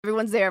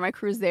Everyone's there. My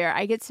crew's there.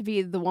 I get to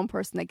be the one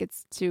person that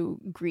gets to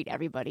greet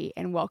everybody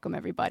and welcome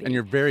everybody. And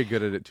you're very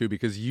good at it, too,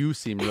 because you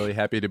seem really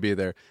happy to be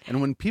there. And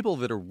when people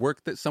that are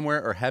work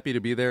somewhere are happy to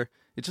be there,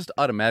 it just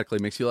automatically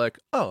makes you like,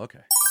 oh,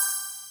 okay.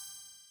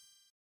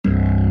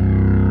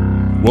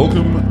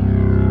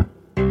 Welcome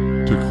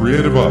to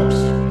Creative Ops,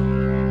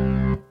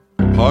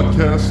 a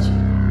podcast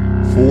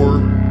for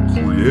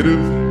creative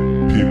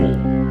people.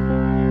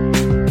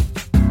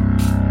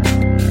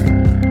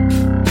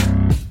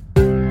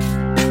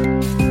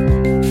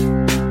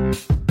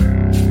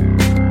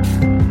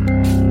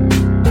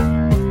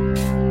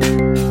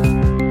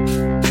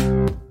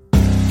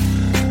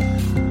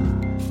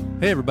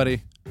 Hey,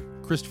 everybody.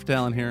 Christopher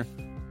Talon here,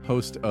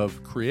 host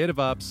of Creative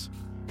Ops,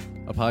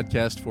 a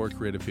podcast for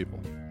creative people.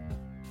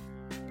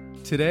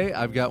 Today,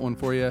 I've got one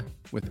for you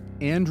with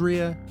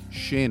Andrea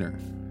Shaner.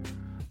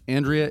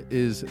 Andrea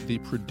is the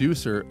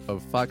producer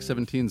of Fox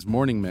 17's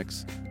Morning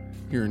Mix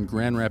here in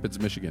Grand Rapids,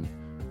 Michigan.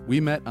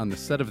 We met on the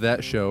set of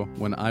that show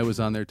when I was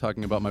on there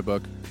talking about my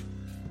book,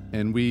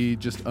 and we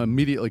just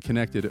immediately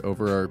connected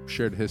over our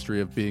shared history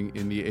of being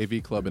in the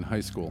AV club in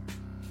high school.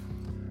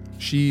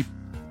 She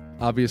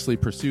obviously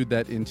pursued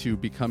that into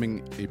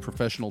becoming a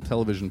professional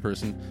television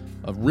person.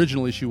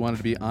 Originally, she wanted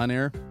to be on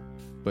air,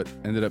 but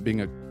ended up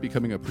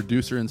becoming a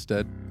producer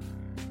instead.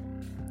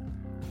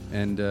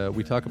 And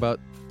we talk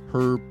about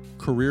her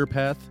career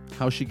path,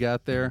 how she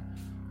got there,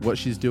 what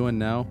she's doing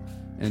now,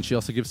 and she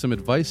also gives some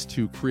advice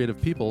to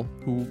creative people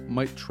who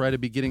might try to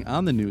be getting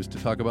on the news to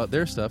talk about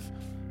their stuff,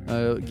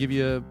 give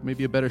you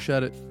maybe a better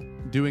shot at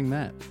doing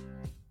that.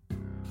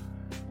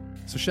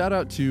 So shout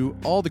out to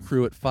all the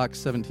crew at Fox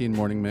 17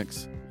 Morning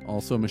Mix.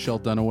 Also, Michelle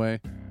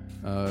Dunaway,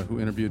 who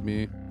interviewed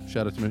me.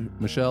 Shout out to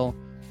Michelle.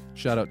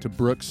 Shout out to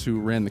Brooks, who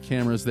ran the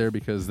cameras there,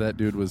 because that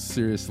dude was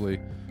seriously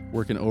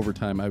working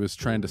overtime. I was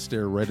trying to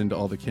stare right into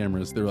all the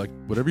cameras. They were like,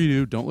 whatever you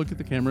do, don't look at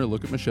the camera,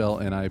 look at Michelle,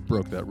 and I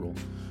broke that rule.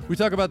 We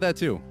talk about that,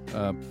 too.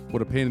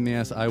 What a pain in the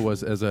ass I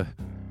was as a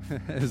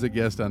as a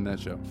guest on that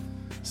show.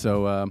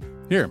 So,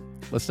 here,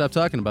 let's stop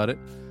talking about it,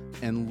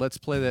 and let's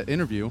play that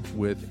interview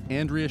with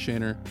Andrea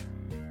Shaner,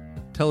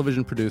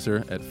 television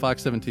producer at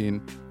Fox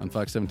 17 on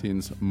Fox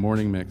 17's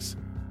Morning Mix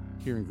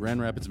here in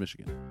Grand Rapids,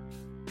 Michigan.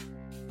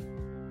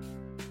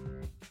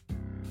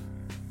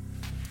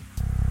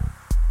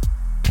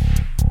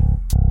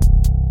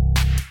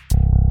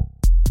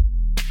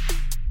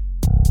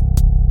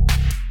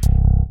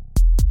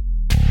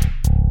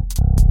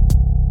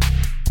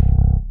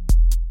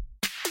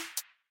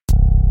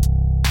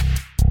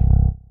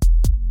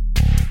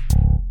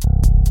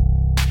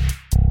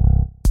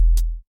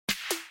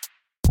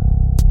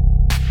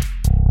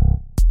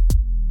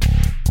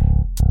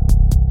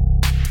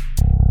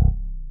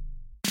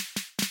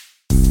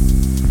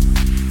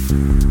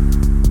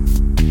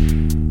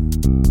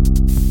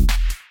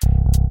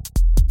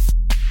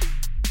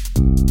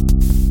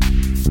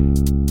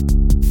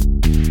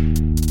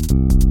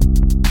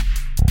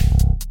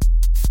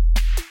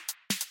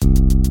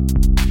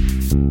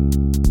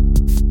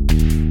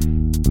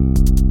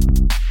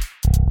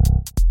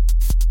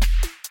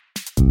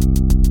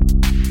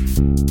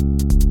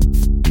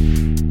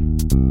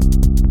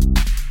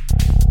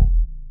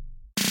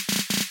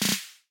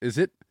 Is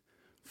it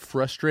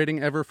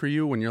frustrating ever for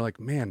you when you're like,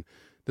 man,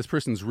 this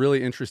person's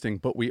really interesting,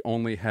 but we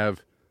only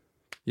have,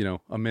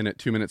 a minute,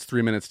 2 minutes,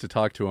 3 minutes to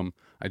talk to them.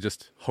 I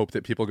just hope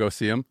that people go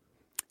see them.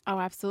 Oh,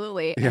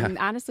 absolutely. Yeah. And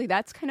honestly,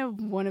 that's kind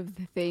of one of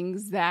the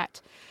things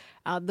that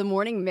the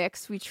Morning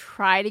Mix, we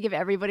try to give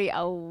everybody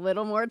a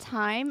little more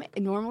time,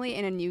 normally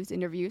in a news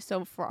interview.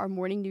 So for our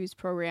morning news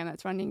program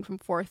that's running from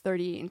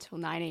 4:30 until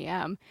 9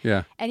 a.m.,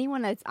 Yeah.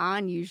 anyone that's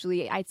on,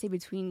 usually, I'd say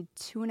between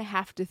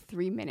 2.5 to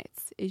 3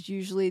 minutes is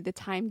usually the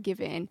time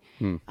given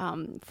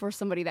for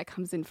somebody that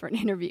comes in for an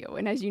interview.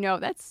 And as you know,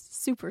 that's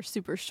super,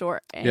 super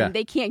short. And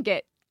they can't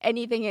get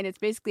anything in. It's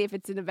basically, if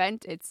it's an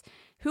event, it's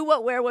who,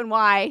 what, where, when,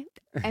 why,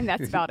 and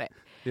that's about it.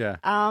 Yeah.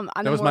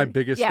 That was my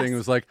biggest thing. It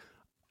was like,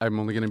 I'm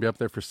only going to be up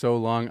there for so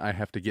long. I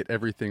have to get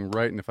everything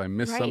right. And if I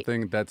miss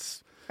something,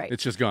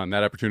 it's just gone.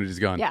 That opportunity's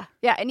gone. Yeah.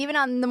 Yeah. And even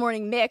on the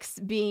Morning Mix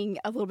being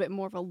a little bit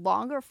more of a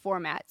longer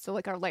format, so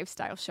like our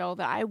lifestyle show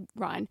that I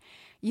run,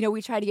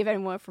 we try to give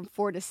everyone from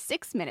 4 to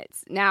 6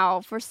 minutes.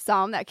 Now, for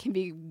some, that can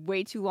be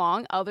way too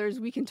long. Others,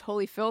 we can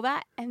totally fill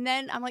that. And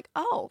then I'm like,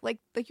 oh, like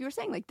you were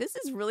saying, like, this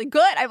is really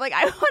good. I'm like,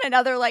 I want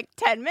another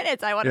 10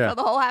 minutes. I want to fill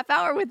the whole half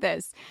hour with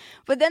this.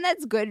 But then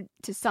that's good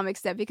to some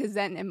extent, because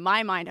then in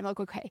my mind, I'm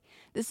like, okay,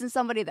 this is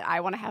somebody that I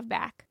want to have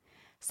back.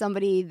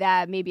 Somebody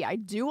that maybe I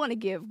do want to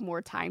give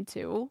more time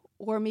to,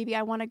 or maybe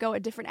I want to go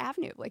a different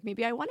avenue. Like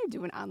maybe I want to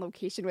do an on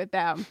location with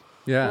them,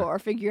 or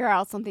figure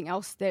out something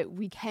else that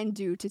we can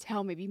do to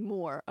tell maybe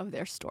more of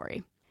their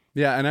story.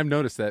 Yeah, and I've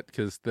noticed that,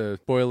 because the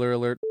spoiler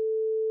alert,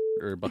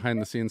 or behind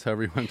the scenes,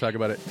 however you want to talk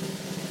about it,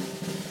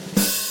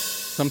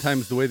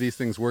 sometimes the way these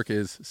things work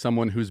is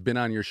someone who's been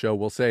on your show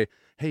will say,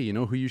 hey, you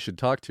know who you should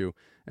talk to?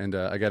 And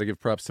I got to give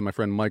props to my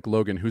friend Mike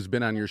Logan, who's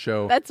been on your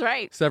show. That's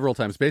right. Several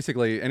times.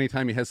 Basically,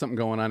 anytime he has something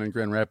going on in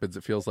Grand Rapids,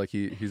 it feels like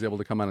he's able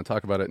to come on and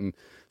talk about it. And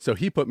so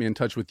he put me in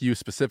touch with you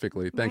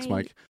specifically. Thanks,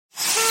 right. Mike.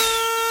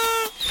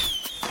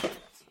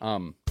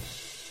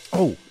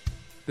 Oh,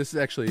 this is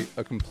actually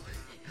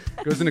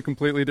goes in a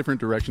completely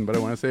different direction, but I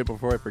want to say it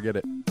before I forget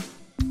it.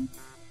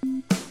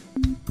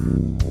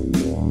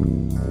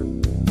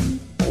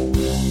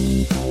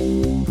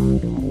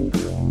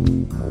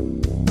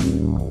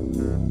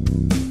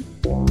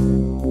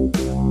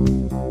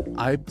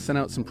 I sent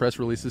out some press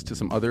releases to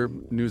some other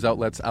news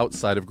outlets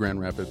outside of Grand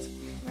Rapids.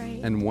 Right.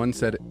 And one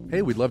said,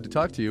 hey, we'd love to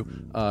talk to you.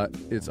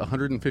 It's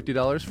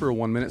 $150 for a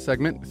 1-minute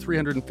segment,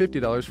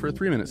 $350 for a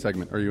 3-minute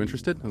segment. Are you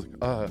interested? I was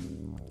like,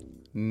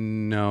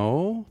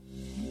 no.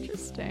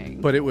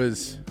 Interesting. But it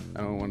was,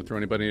 I don't want to throw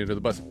anybody under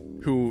the bus,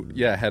 who,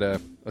 had a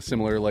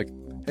similar, like,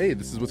 hey,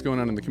 this is what's going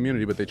on in the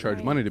community, but they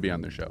charge money to be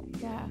on their show.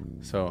 Yeah.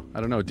 So, I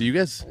don't know. Do you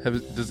guys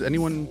does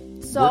anyone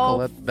work all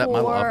that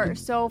model often?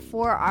 So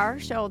for our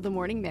show, The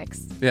Morning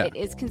Mix, Yeah. it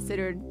is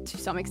considered to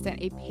some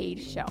extent a paid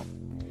show.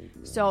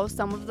 So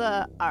some of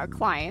our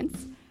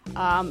clients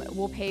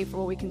will pay for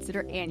what we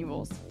consider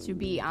annuals to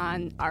be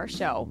on our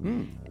show.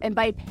 And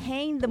by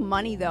paying the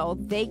money, though,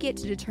 they get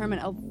to determine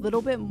a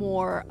little bit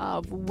more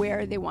of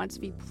where they want to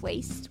be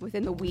placed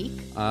within the week.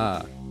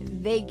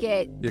 They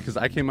get... Yeah, because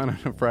I came on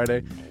a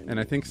Friday, and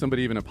I think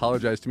somebody even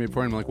apologized to me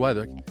before, and I'm like, why?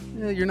 They're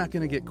like, you're not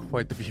going to get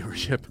quite the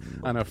viewership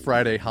on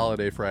a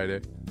holiday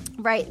Friday.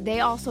 Right. They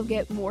also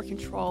get more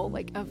control,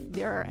 of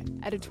their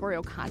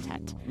editorial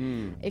content.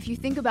 If you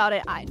think about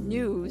it at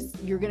news,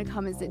 you're going to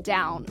come and sit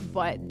down,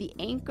 but the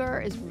anchor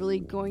is really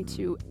going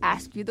to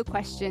ask you the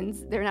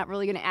questions. They're not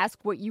really going to ask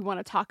what you want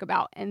to talk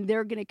about, and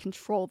they're going to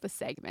control the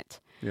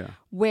segment. Yeah.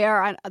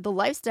 Where on the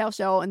lifestyle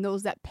show and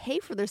those that pay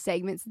for their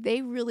segments,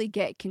 they really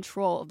get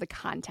control of the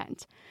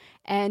content.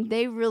 And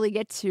they really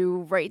get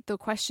to write the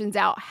questions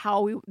out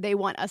how they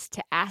want us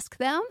to ask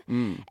them.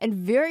 And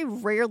very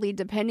rarely,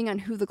 depending on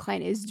who the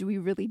client is, do we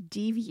really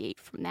deviate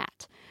from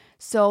that.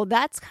 So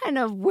that's kind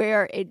of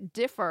where it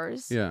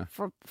differs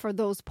for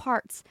those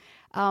parts.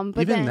 But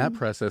even that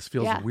process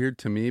feels weird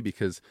to me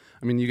because,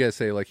 I mean, you guys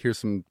say, like,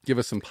 give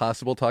us some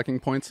possible talking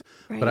points.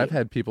 Right. But I've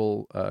had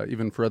people,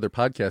 even for other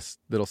podcasts,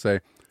 that'll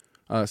say,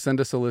 send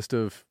us a list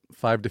of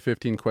 5 to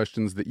 15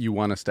 questions that you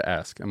want us to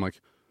ask. I'm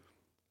like,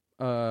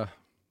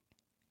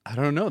 I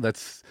don't know.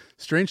 That's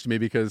strange to me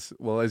because,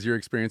 well, as you're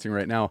experiencing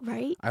right now,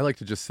 right? I like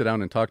to just sit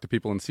down and talk to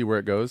people and see where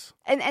it goes.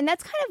 And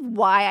that's kind of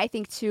why I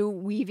think, too,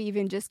 we've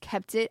even just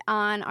kept it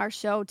on our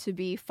show to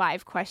be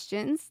 5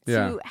 questions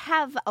to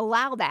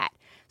allow that.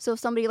 So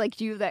somebody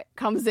like you that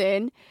comes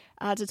in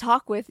to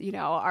talk with,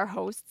 our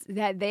hosts,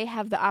 that they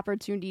have the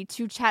opportunity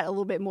to chat a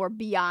little bit more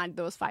beyond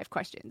those 5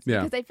 questions.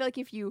 Yeah. Because I feel like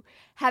if you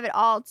have it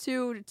all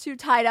too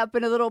tied up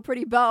in a little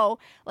pretty bow,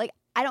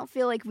 I don't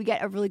feel like we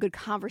get a really good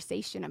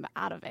conversation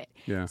out of it.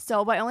 Yeah.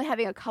 So by only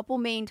having a couple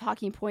main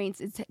talking points,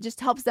 it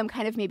just helps them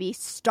kind of maybe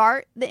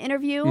start the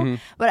interview.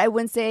 But I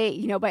wouldn't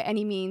say, by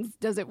any means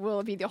will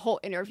it be the whole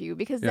interview,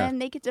 because then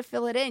they get to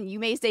fill it in. You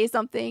may say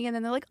something and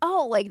then they're like,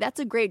 oh, that's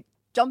a great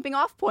jumping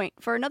off point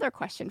for another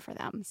question for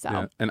them.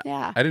 So,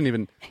 I didn't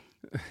even...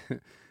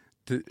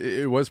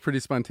 It was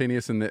pretty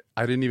spontaneous in that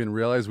I didn't even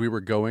realize we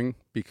were going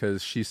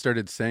because she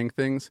started saying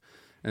things,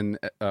 and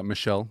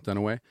Michelle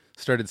Dunaway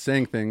started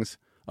saying things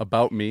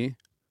about me,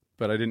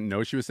 but I didn't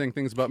know she was saying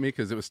things about me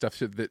because it was stuff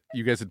that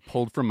you guys had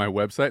pulled from my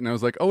website, and I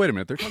was like, oh, wait a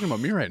minute, they're talking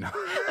about me right now.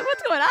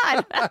 What's going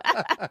on?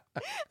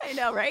 I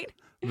know, right?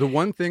 The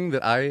one thing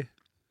that I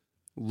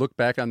look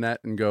back on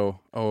that and go,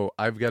 oh,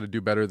 I've got to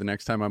do better the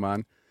next time I'm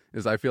on,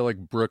 is I feel like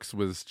Brooks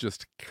was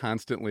just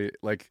constantly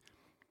like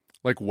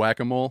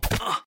whack-a-mole.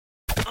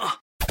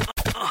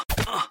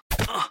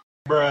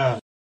 Bruh.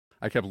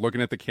 I kept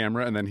looking at the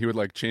camera, and then he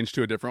would change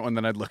to a different one,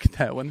 then I'd look at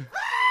that one.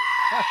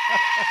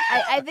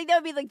 I think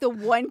that would be the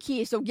one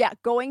key. So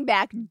going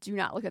back, do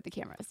not look at the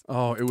cameras.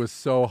 Oh, it was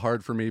so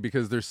hard for me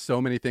because there's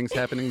so many things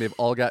happening. They've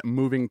all got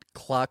moving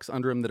clocks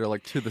under them that are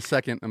to the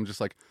second. I'm just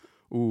like,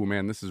 ooh,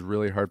 man, this is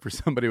really hard for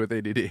somebody with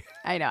ADD.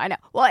 I know.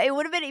 Well, it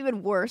would have been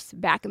even worse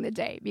back in the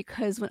day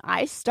because when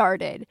I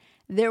started,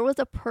 there was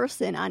a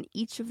person on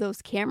each of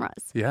those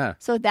cameras. Yeah.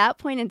 So at that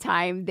point in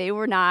time, they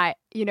were not,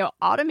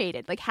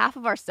 automated. Half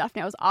of our stuff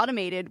now is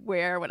automated,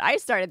 where when I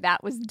started,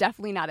 that was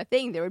definitely not a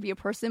thing. There would be a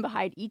person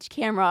behind each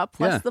camera,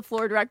 plus the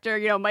floor director.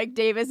 Mike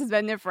Davis has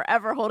been there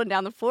forever holding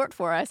down the fort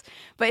for us.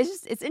 But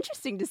it's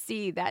interesting to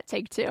see that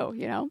take two,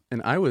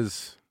 And I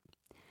was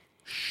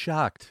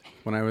shocked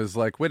when I was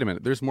like, wait a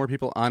minute, there's more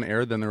people on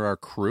air than there are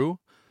crew?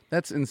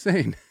 That's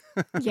insane.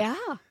 Yeah.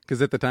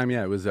 Because at the time,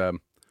 it was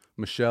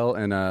Michelle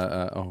and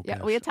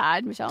we had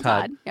Todd,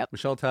 Todd. Yep.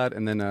 Michelle, Todd,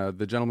 and then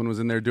the gentleman was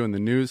in there doing the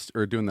news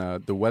or doing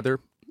the weather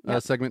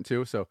segment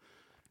too. So,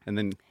 and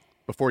then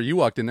before you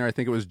walked in there, I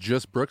think it was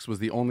just Brooks was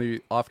the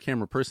only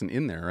off-camera person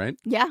in there, right?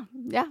 Yeah,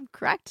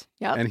 correct.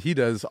 Yep. And he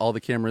does all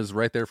the cameras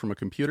right there from a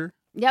computer.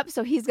 Yep.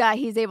 So he's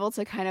able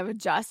to kind of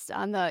adjust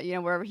on the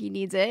wherever he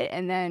needs it,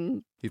 and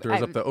then he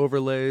throws up the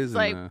overlays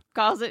and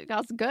calls it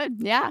good.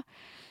 Yeah.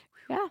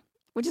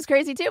 Which is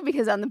crazy too,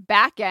 because on the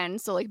back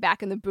end, so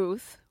back in the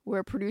booth,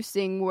 we're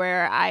producing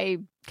where I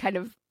kind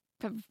of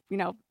have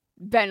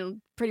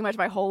been pretty much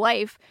my whole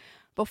life.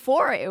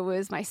 before it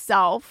was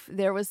myself.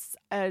 There was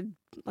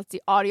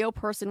audio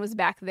person was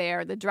back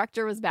there. The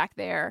director was back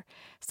there.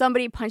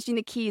 Somebody punching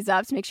the keys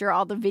up to make sure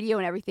all the video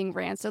and everything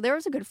ran. So there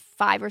was a good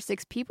 5 or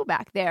 6 people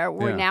back there.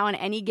 Where now on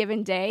any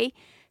given day,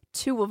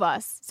 2 of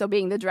us, so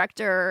being the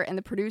director and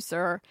the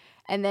producer,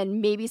 and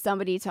then maybe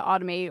somebody to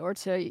automate or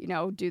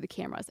to, do the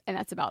cameras. And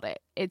that's about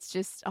it. It's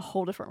just a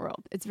whole different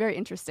world. It's very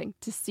interesting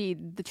to see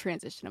the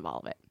transition of all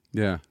of it.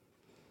 Yeah.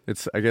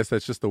 I guess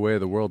that's just the way of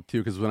the world,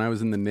 too, because when I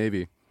was in the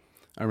Navy,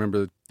 I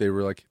remember they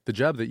were like, the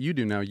job that you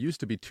do now used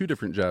to be 2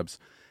 different jobs,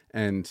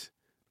 and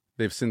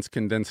they've since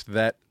condensed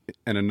that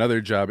and another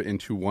job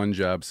into 1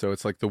 job. So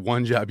it's like the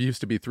 1 job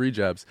used to be 3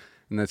 jobs,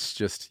 and that's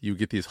just, you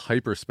get these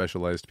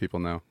hyper-specialized people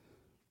now.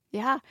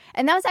 Yeah.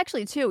 And that was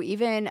actually, too,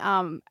 even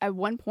at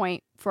one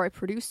point for a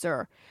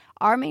producer,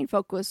 our main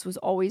focus was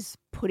always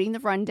putting the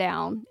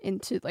rundown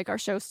into like our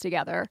shows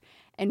together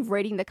and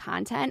writing the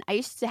content. I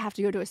used to have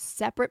to go to a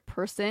separate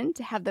person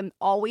to have them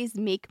always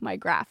make my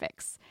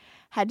graphics.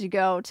 Had to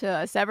go to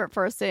a separate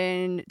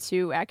person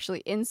to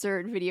actually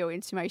insert video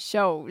into my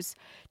shows.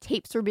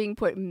 Tapes were being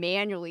put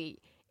manually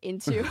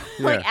into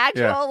like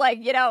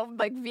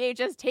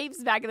VHS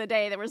tapes back in the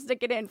day that were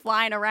sticking in,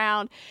 flying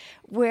around,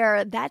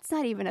 where that's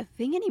not even a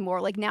thing anymore.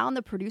 Like now I'm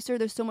the producer,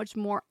 there's so much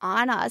more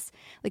on us.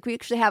 Like we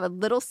actually have a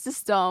little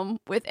system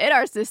within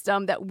our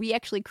system that we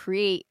actually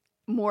create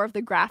more of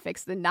the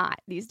graphics than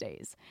not these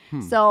days.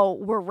 So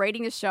we're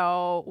writing the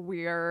show,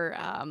 we're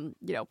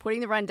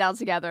putting the rundown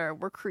together,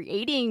 we're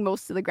creating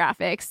most of the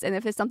graphics, and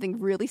if it's something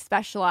really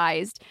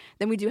specialized,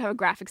 then we do have a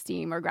graphics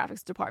team or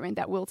graphics department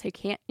that will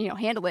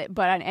handle it.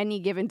 But on any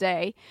given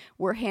day,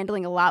 we're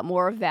handling a lot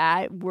more of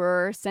that.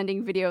 We're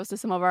sending videos to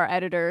some of our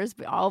editors,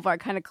 but all of our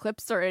kind of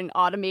clips are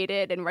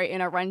automated and right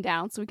in our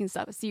rundown, so we can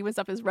see when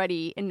stuff is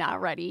ready and not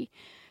ready.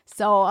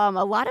 So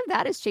a lot of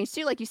that has changed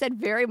too. Like you said,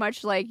 very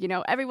much like,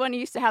 everyone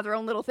used to have their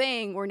own little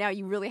thing where now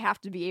you really have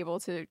to be able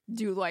to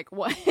do like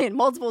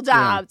multiple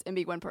jobs and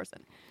be one person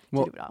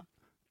to do it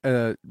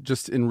all.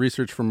 Just in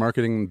research for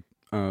marketing,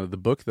 the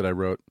book that I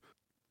wrote,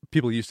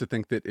 people used to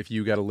think that if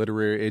you got a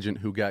literary agent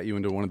who got you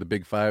into one of the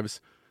big 5s,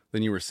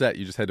 then you were set.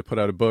 You just had to put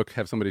out a book,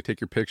 have somebody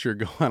take your picture,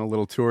 go on a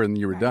little tour, and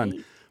you were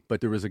done.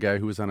 But there was a guy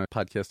who was on a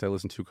podcast I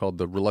listened to called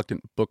The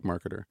Reluctant Book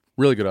Marketer.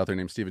 Really good author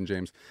named Stephen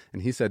James.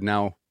 And he said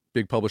now,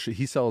 big publisher,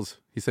 he said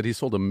he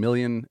sold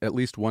at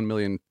least 1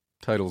 million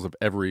titles of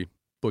every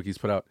book he's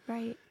put out.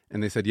 Right.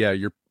 And they said,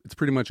 it's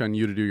pretty much on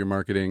you to do your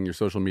marketing, your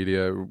social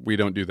media. We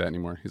don't do that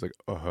anymore. He's like,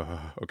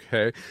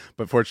 okay.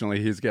 But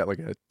fortunately, he's got like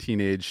a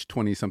teenage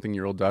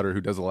 20-something-year-old daughter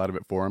who does a lot of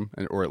it for him,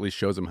 or at least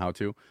shows him how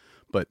to.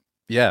 But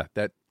yeah,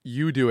 that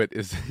you do it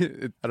is,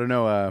 I don't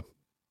know.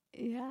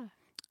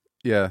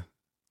 Yeah.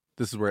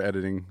 This is where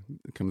editing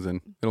comes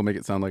in. It'll make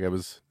it sound like I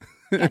was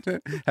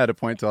had a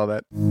point to all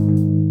that.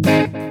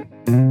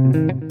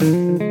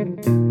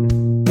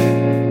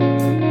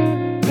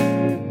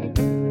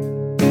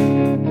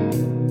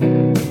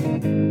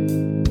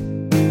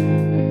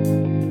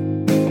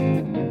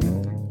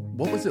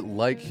 What was it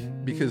like?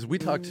 Because we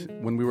talked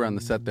when we were on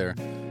the set there.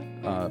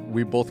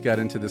 We both got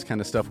into this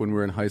kind of stuff when we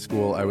were in high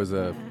school. I was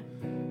a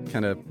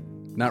kind of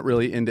not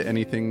really into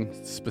anything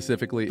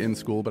specifically in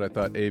school, but I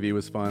thought AV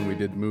was fun. We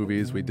did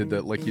movies. We did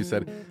that, like you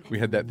said, we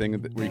had that thing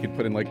where you could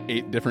put in like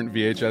 8 different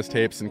VHS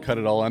tapes and cut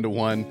it all onto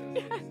one.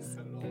 Yes.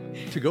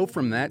 To go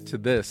from that to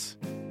this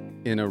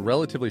in a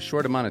relatively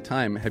short amount of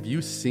time, have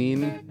you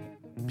seen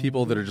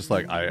people that are just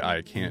like,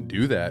 I can't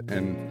do that,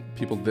 and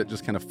people that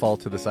just kind of fall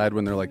to the side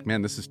when they're like,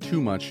 man, this is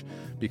too much,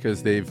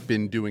 because they've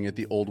been doing it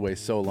the old way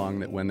so long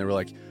that when they were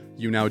like,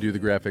 you now do the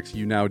graphics,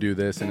 you now do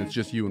this, and it's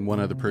just you and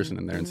one other person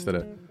in there instead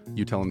of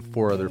you telling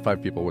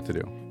 5 people what to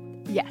do.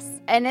 Yes.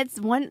 And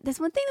there's one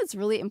thing that's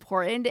really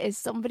important is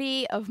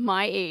somebody of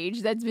my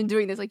age that's been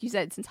doing this, like you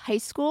said, since high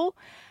school,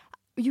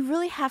 you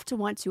really have to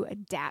want to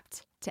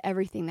adapt to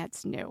everything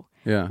that's new.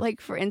 Yeah. Like,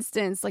 for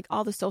instance, like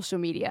all the social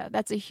media.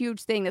 That's a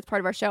huge thing that's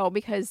part of our show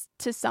because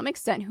to some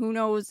extent, who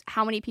knows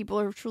how many people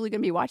are truly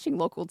going to be watching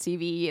local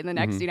TV in the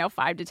next,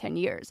 5 to 10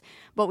 years.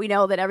 But we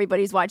know that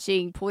everybody's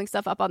pulling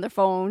stuff up on their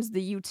phones,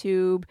 the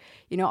YouTube,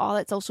 all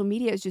that social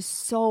media is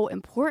just so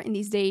important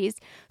these days.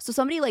 So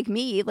somebody like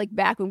me, like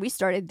back when we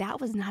started,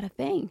 that was not a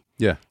thing.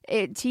 Yeah.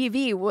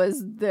 TV was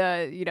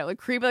the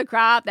cream of the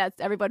crop. That's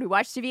everybody who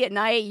watched TV at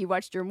night. You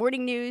watched your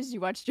morning news. You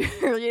watched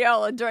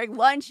your, during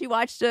lunch, you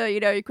watched,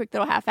 your quick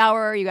little half hour.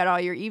 You got all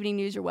your evening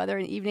news, your weather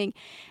in the evening.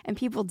 And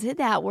people did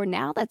that, where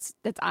now that's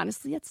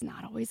honestly, it's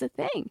not always a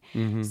thing.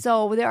 Mm-hmm.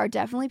 So there are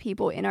definitely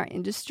people in our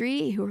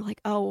industry who are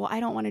like, oh, well, I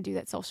don't want to do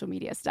that social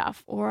media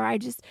stuff. Or I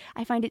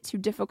find it too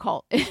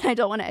difficult. I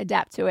don't want to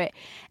adapt to it.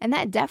 And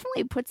that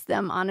definitely puts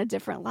them on a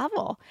different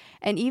level.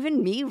 And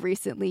even me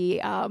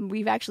recently,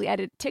 we've actually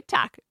added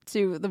TikTok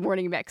to the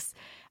morning mix.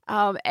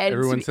 And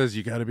everyone says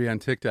you got to be on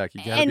TikTok.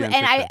 You got to be on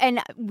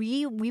TikTok.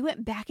 We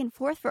went back and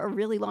forth for a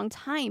really long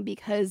time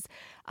because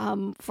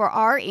For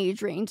our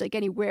age range, like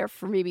anywhere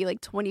from maybe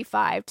like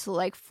 25 to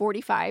like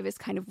 45 is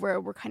kind of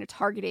where we're kind of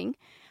targeting.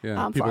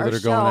 Yeah, for people our that are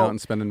show. going out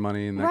and spending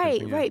money and that kind of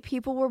thing, yeah. Right.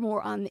 People were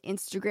more on the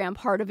Instagram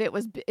part of it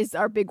is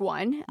our big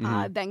one.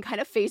 Then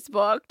kind of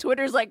Facebook.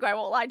 Twitter's like, I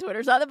won't lie,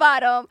 Twitter's on the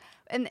bottom.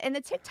 And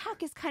the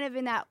TikTok is kind of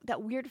in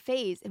that weird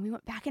phase. And we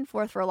went back and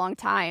forth for a long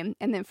time.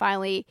 And then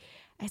finally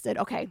I said,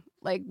 okay,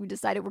 like we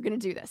decided we're going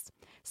to do this.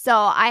 So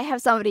I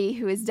have somebody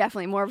who is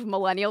definitely more of a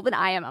millennial than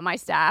I am on my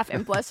staff.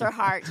 And bless her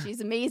heart,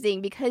 she's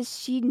amazing because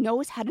she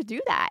knows how to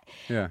do that.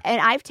 Yeah. And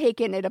I've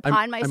taken it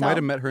upon myself. I might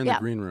have met her in the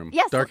green room.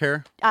 Yes. Dark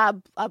hair?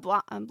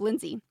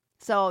 Lindsay.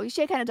 So she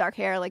had kind of dark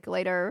hair, like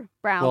lighter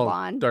brown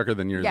blonde. Darker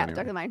than yours. Yeah, anyway.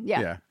 darker than mine.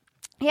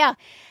 Yeah.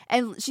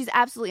 And she's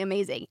absolutely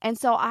amazing. And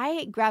so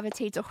I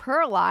gravitate to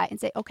her a lot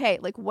and say, okay,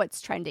 like what's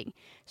trending?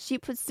 She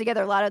puts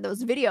together a lot of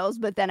those videos,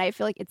 but then I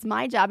feel like it's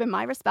my job and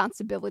my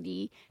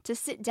responsibility to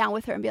sit down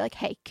with her and be like,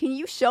 hey, can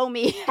you show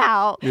me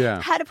how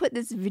to put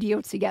this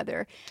video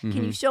together?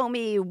 Can you show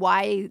me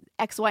why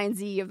X, Y, and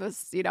Z of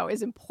this,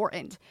 is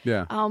important?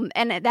 Yeah.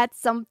 And that's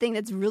something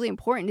that's really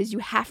important is you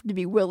have to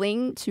be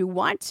willing to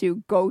want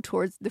to go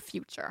towards the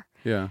future.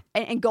 Yeah.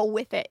 And go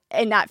with it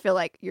and not feel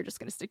like you're just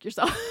going to stick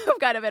yourself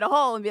kind of in a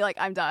hole and be like,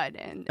 I'm done.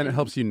 And it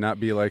helps you not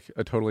be like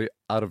a totally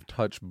out of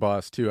touch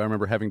boss too. I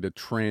remember having to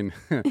train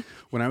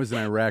when I was in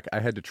Iraq,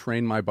 I had to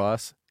train my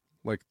boss.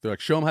 Like they're like,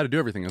 show him how to do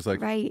everything. I was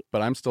like, right.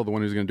 But I'm still the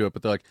one who's going to do it.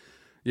 But they're like,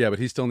 yeah, but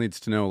he still needs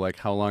to know like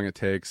how long it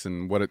takes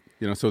and what it,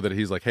 so that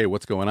he's like, hey,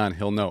 what's going on?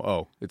 He'll know,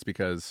 oh, it's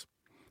because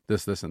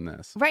this, and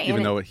this. Right.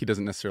 Even though he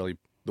doesn't necessarily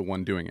the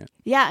one doing it.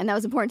 Yeah, and that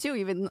was important too.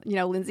 Even,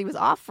 Lindsay was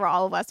off for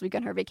all of us week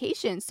on her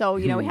vacation. So,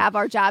 we have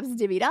our jobs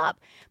divvied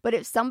up. But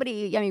if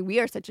somebody, we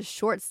are such a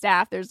short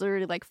staff, there's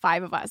literally like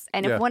 5 of us.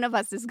 And if one of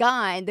us is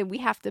gone, then we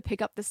have to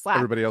pick up the slack.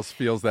 Everybody else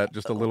feels that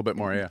just a little bit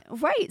more, yeah.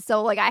 Right.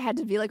 So like I had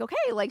to be like, okay,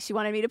 like she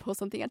wanted me to post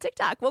something on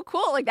TikTok. Well,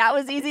 cool. Like that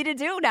was easy to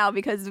do now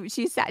because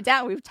she sat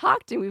down, we've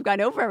talked and we've gone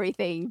over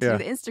everything to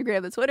the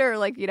Instagram, the Twitter,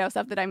 like,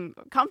 stuff that I'm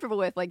comfortable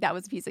with. Like that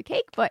was a piece of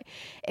cake. But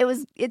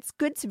it's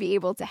good to be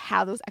able to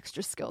have those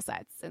extra skill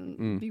sets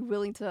and be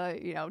willing to,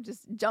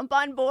 just jump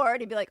on board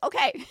and be like,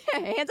 okay,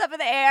 hands up in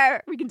the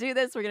air. We can do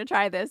this. We're going to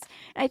try this.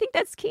 And I think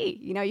that's key.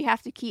 You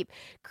have to keep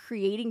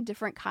creating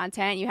different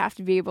content. You have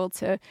to be able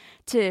to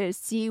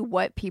see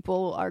what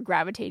people are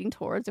gravitating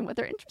towards and what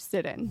they're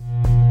interested in.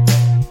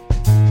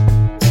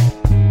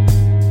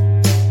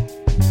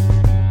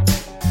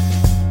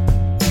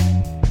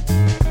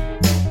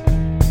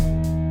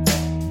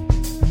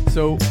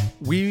 So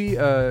we,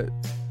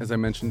 as I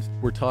mentioned,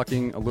 we're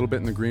talking a little bit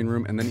in the green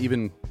room and then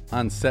even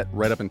on set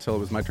right up until it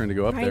was my turn to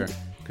go up there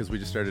because we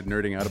just started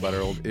nerding out about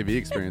our old AV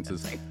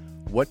experiences.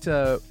 What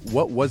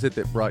was it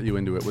that brought you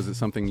into it? Was it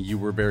something you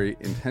were very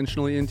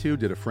intentionally into?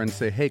 Did a friend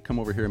say, hey, come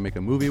over here and make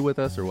a movie with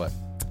us or what?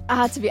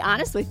 To be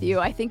honest with you,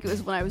 I think it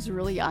was when I was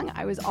really young.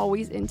 I was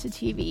always into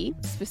TV,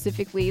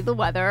 specifically the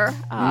weather.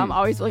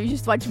 Always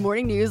used to watch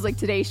morning news, like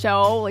Today's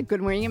Show, like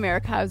Good Morning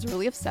America. I was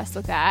really obsessed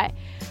with that.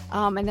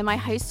 And then my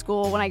high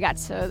school, when I got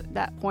to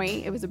that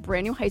point, it was a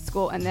brand new high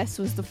school, and this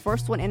was the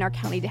first one in our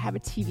county to have a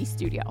TV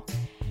studio.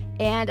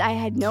 And I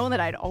had known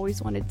that I'd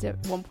always wanted to,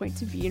 at one point,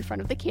 to be in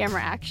front of the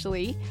camera,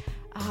 actually.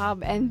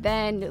 And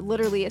then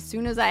literally as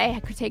soon as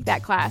I could take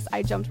that class,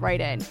 I jumped right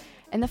in.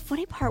 And the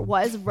funny part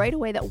was right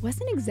away, that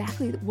wasn't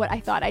exactly what I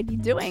thought I'd be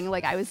doing.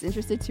 Like I was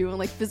interested too in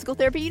like physical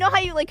therapy. You know how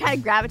you like kind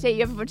of gravitate, you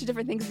have a bunch of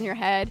different things in your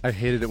head. I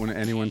hated it when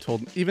anyone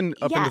told me, even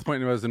up to the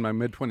point when I was in my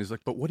mid-20s,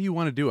 like, but what do you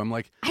want to do? I'm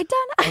like, I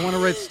want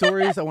to write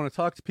stories. I want to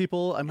talk to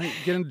people. I might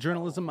get into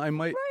journalism. I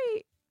might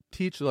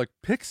teach, like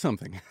pick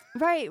something.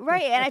 Right.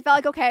 And I felt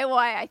like, okay, well,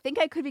 I think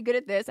I could be good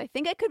at this. I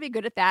think I could be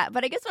good at that.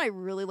 But I guess when I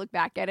really look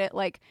back at it,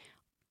 like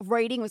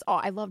writing was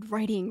I loved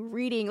writing,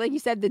 reading, like you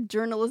said, the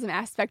journalism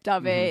aspect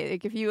of it.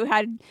 Like if you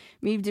had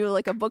me do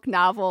like a book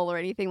novel or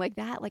anything like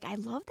that, like I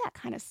love that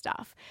kind of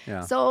stuff.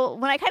 Yeah. So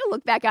when I kind of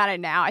look back on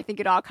it now, I think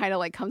it all kind of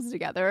like comes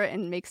together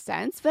and makes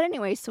sense. But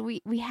anyway, so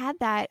we had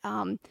that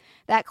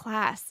that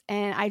class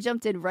and I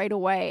jumped in right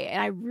away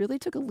and I really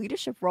took a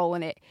leadership role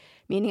in it.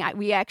 Meaning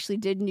we actually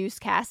did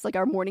newscasts, like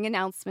our morning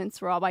announcements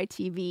were all by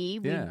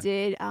TV. We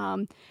did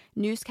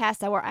newscasts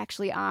that were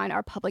actually on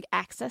our public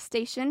access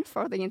station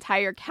for the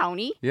entire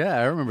county.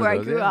 Yeah, I remember where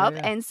those. I grew up.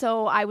 Yeah. And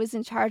so I was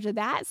in charge of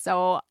that.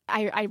 So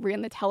I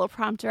ran the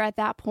teleprompter at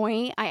that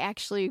point. I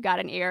actually got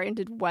an air and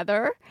did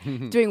weather,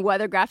 doing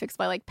weather graphics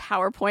by like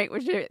PowerPoint,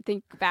 which I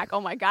think back, oh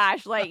my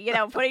gosh, like,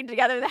 putting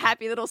together the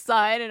happy little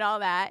sun and all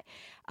that.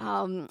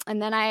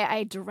 And then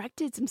I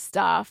directed some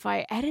stuff.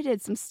 I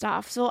edited some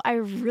stuff. So I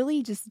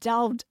really just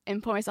delved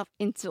and put myself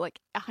into like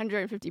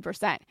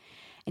 150%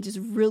 and just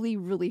really,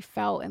 really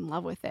fell in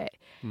love with it.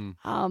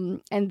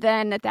 And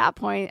then at that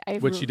point,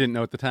 which you didn't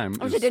know at the time.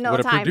 Which I didn't know what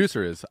at the time. What a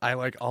producer is. I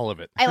like all of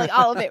it. I like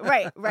all of it.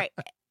 Right.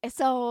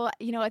 So,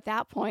 at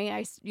that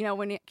point,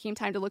 when it came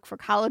time to look for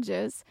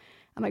colleges,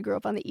 I grew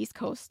up on the East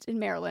Coast in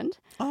Maryland.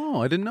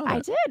 Oh, I didn't know that. I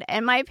did.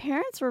 And my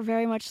parents were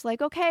very much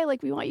like, okay,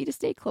 like we want you to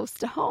stay close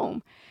to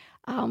home.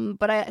 So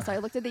I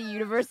looked at the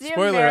University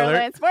Spoiler of Maryland.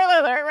 alert. Spoiler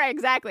alert, right,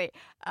 exactly.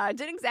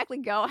 Didn't exactly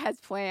go as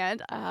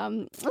planned.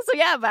 But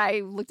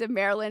I looked at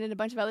Maryland and a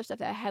bunch of other stuff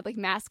that had like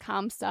mass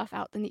comm stuff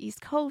out in the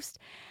East Coast.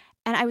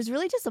 And I was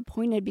really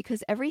disappointed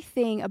because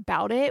everything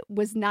about it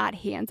was not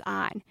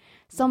hands-on.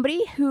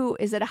 Somebody who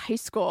is at a high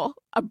school,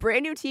 a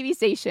brand new TV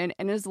station,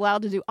 and is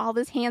allowed to do all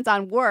this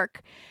hands-on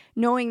work,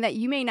 knowing that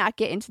you may not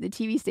get into the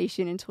TV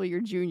station until your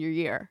junior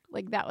year.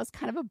 Like, that was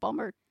kind of a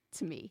bummer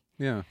to me.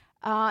 Yeah.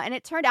 And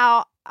it turned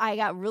out I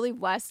got really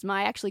blessed.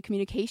 My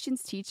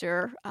communications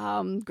teacher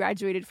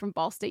graduated from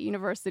Ball State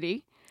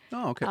University.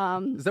 Oh, okay.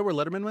 Is that where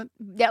Letterman went?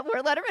 Yeah,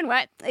 where Letterman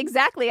went.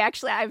 Exactly.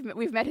 Actually,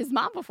 we've met his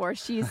mom before.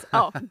 She's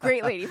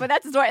great lady. But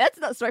that's a story. That's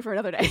a story for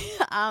another day.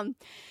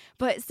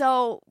 But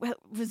so I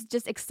was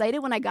just excited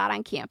when I got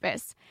on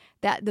campus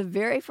that the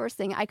very first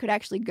thing I could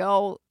actually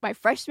go my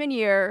freshman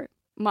year,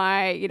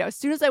 as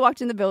soon as I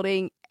walked in the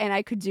building, and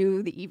I could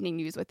do the evening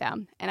news with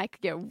them, and I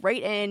could get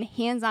right in,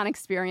 hands-on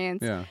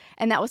experience. Yeah.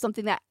 And that was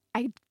something that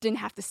I didn't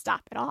have to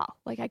stop at all.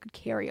 Like, I could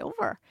carry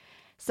over.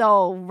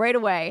 So right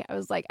away, I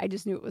was like, I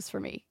just knew it was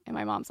for me. And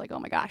my mom's like, oh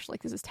my gosh,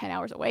 like this is 10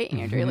 hours away,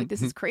 Andrea, like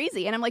this is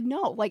crazy. And I'm like,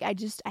 no, like I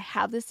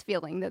have this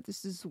feeling that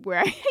this is where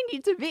I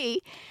need to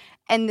be.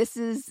 And this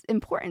is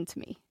important to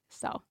me.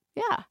 So,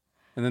 yeah.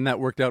 And then that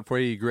worked out for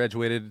you. You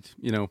graduated,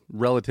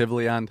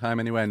 relatively on time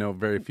anyway. I know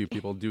very few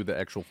people do the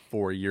actual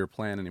 4-year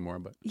plan anymore,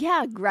 but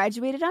yeah,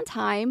 graduated on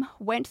time,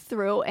 went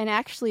through, and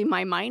actually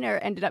my minor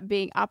ended up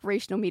being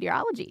operational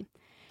meteorology.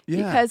 yeah.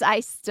 Because I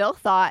still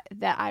thought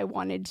that I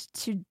wanted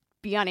to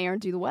be on air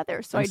and do the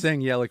weather. So I'm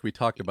saying, like we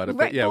talked about it,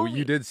 but Right, yeah, well,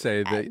 you did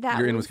say that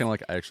your in was kind of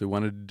like, I actually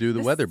wanted to do the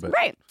this weather, is but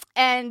right.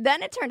 And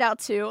then it turned out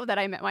too that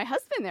I met my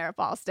husband there at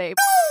Ball State.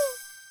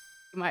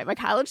 My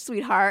college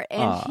sweetheart,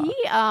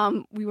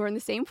 and we were in the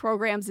same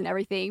programs and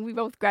everything. We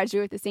both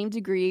graduated with the same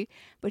degree,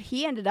 but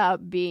he ended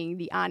up being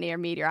the on-air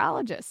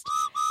meteorologist.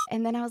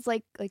 And then I was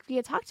like we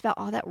had talked about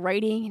all that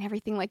writing and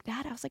everything like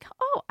that. I was like,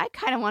 oh, I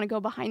kind of want to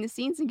go behind the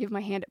scenes and give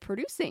my hand at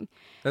producing.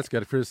 That's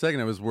good. For a second,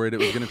 I was worried it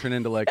was going to turn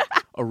into like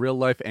a real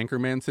life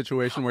Anchorman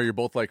situation where you're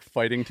both like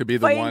fighting to be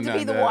the one.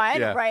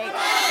 Yeah. Right?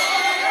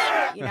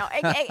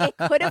 It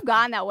could have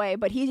gone that way,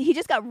 but he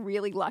just got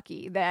really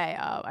lucky that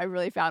I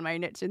really found my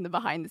niche in the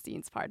behind the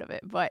scenes part of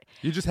it. But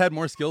you just had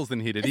more skills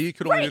than he did. He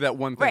could only do that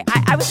one thing.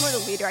 Right. I was more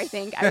the leader, I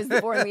think. I was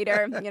the born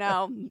leader,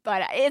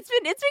 But it's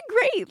been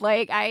great.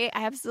 Like I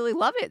absolutely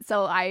love it.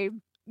 So I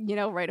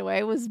right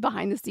away was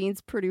behind the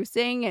scenes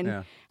producing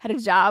and had a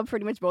job,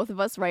 pretty much both of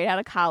us, right out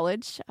of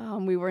college.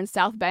 We were in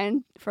South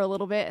Bend for a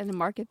little bit in the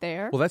market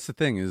there. Well, that's the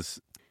thing is,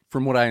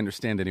 from what I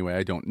understand anyway,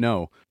 I don't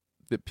know,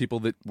 that people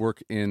that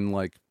work in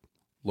like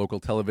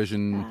local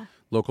television,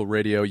 local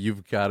radio,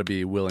 you've got to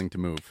be willing to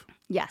move.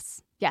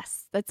 Yes.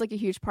 That's like a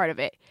huge part of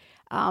it.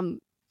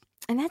 And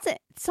that's it.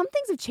 Some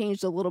things have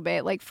changed a little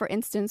bit. Like, for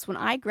instance, when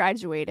I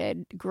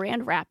graduated,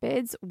 Grand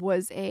Rapids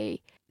was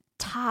a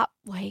top,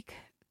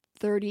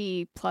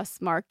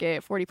 30-plus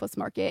market, 40-plus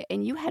market,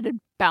 and you had to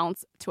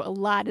bounce to a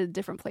lot of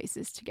different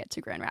places to get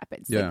to Grand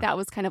Rapids. Yeah. Like, that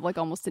was kind of like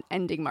almost an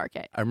ending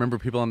market. I remember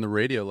people on the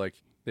radio,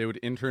 they would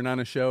intern on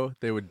a show,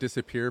 they would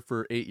disappear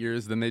for 8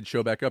 years, then they'd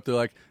show back up. They're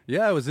like,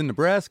 yeah, I was in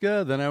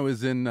Nebraska, then I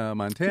was in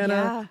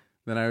Montana,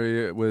 then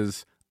I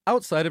was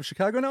outside of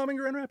Chicago, now I'm in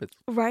Grand Rapids.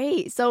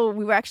 Right. So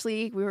we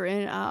were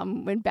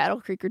in when Battle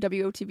Creek, or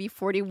WOTV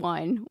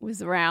 41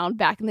 was around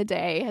back in the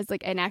day, as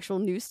like an actual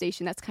news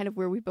station. That's kind of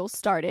where we both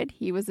started.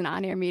 He was an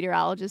on-air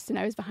meteorologist and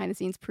I was behind the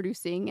scenes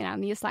producing and on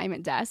the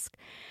assignment desk.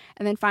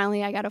 And then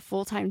finally I got a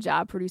full-time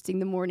job producing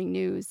the morning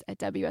news at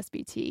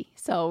WSBT.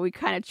 So we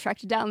kind of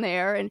trekked down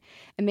there and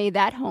made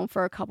that home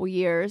for a couple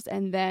years.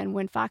 And then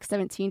when Fox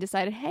 17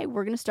 decided, hey,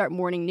 we're going to start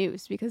morning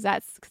news, because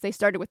they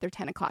started with their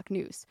 10 o'clock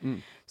news.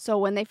 So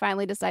when they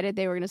finally decided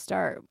they were going to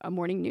start a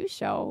morning news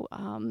show,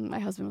 my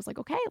husband was like,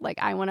 okay,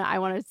 I want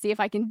to see if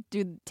I can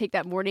take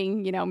that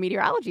morning,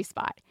 meteorology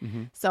spot.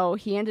 Mm-hmm. So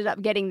he ended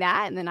up getting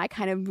that. And then I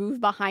kind of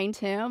moved behind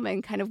him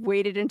and kind of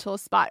waited until a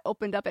spot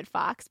opened up at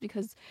Fox,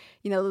 because,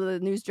 the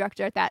news director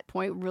at that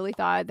point really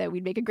thought that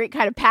we'd make a great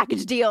kind of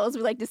package deal, as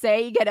we like to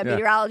say. You get a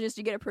meteorologist,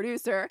 you get a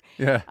producer.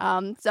 Yeah.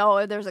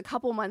 So there's a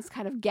couple months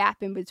kind of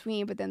gap in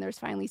between, but then there's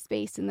finally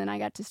space. And then I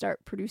got to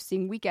start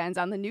producing weekends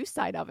on the news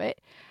side of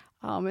it.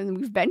 And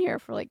we've been here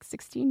for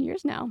 16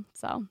 years now.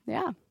 So,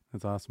 yeah.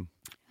 That's awesome.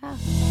 Yeah.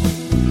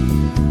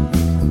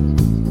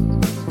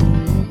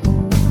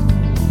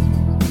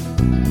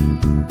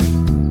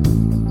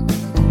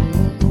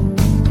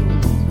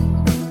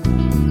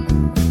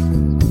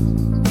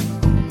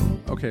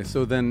 Okay,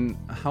 so then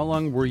how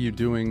long were you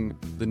doing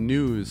the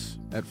news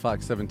at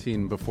Fox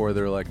 17 before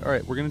they're like, all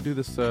right, we're going to do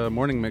this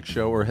morning mix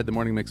show? Or had the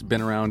morning mix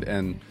been around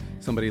and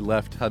somebody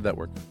left? How'd that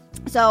work?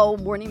 So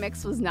Morning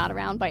Mix was not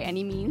around by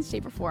any means,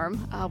 shape, or form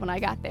when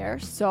I got there.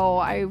 So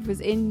I was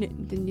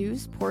in the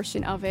news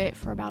portion of it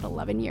for about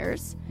 11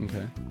 years.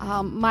 Okay.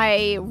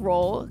 My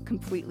role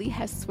completely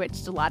has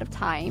switched a lot of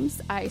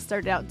times. I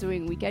started out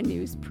doing weekend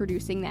news,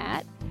 producing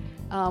that.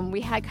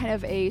 We had kind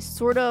of a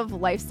sort of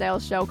lifestyle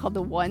show called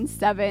the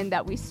 1-7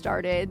 that we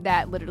started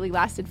that literally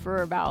lasted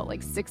for about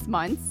like 6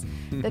 months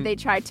that they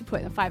tried to put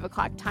in the 5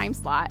 o'clock time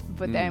slot.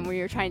 But then we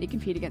were trying to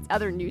compete against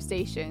other news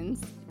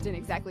stations. It didn't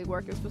exactly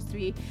work. It was supposed to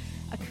be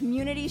a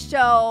community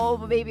show,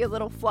 but maybe a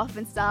little fluff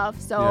and stuff.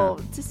 So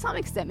to some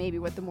extent, maybe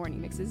what the morning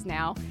mix is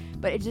now,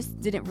 but it just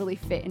didn't really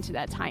fit into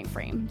that time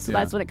frame. So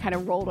that's when it kind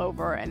of rolled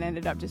over and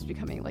ended up just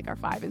becoming like our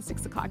 5 and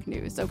 6 o'clock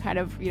news. So kind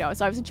of,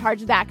 so I was in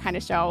charge of that kind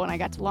of show and I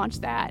got to launch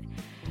that.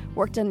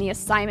 Worked on the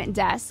assignment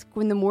desk.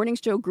 When the morning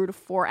show grew to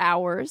 4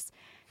 hours,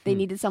 they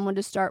needed someone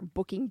to start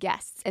booking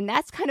guests. And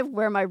that's kind of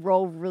where my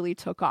role really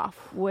took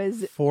off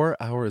was 4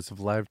 hours of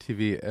live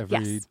TV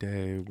every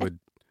day would...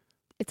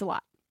 It's a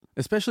lot.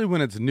 Especially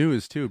when it's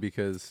news, too,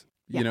 because,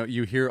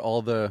 you hear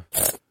all the,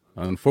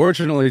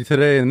 unfortunately,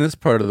 today in this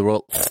part of the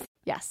world.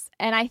 Yes.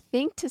 And I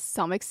think to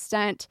some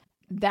extent,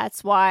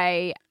 that's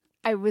why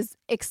I was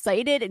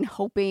excited and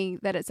hoping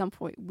that at some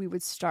point we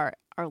would start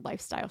our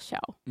lifestyle show.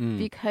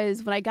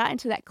 Because when I got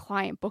into that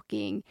client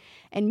booking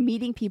and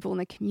meeting people in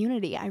the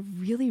community, I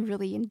really,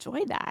 really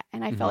enjoyed that.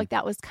 And I felt like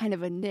that was kind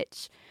of a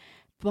niche.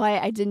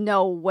 But I didn't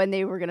know when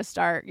they were going to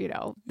start,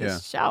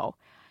 this show.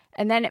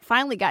 And then it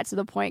finally got to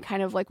the point,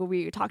 kind of like what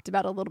we talked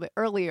about a little bit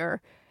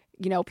earlier,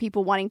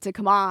 people wanting to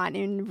come on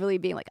and really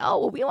being like, oh,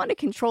 well, we want to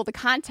control the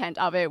content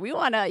of it. We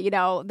want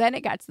to, then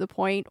it got to the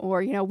point,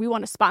 or, we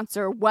want to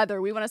sponsor weather.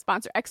 We want to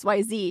sponsor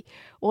XYZ.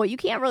 Well, you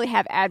can't really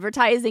have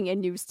advertising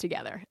and news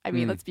together. I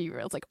mean, let's be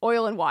real. It's like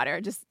oil and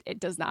water. It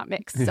does not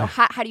mix. So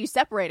how do you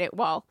separate it?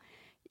 Well,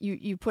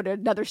 you put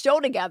another show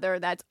together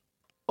that's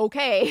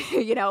okay,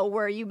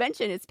 where you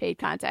mention it's paid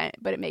content,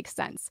 but it makes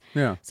sense.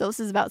 Yeah. So this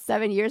is about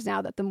 7 years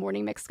now that the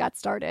morning mix got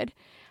started.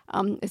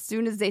 As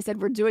soon as they said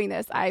we're doing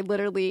this, I'm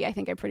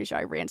pretty sure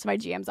I ran to my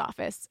GM's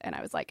office and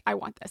I was like, I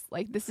want this.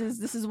 Like, this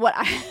is what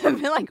I have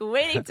been like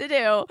waiting to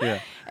do.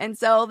 And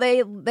so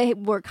they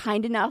were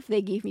kind enough.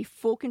 They gave me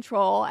full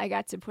control. I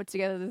got to put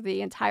together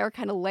the entire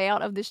kind of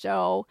layout of the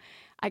show.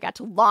 I got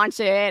to launch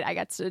it.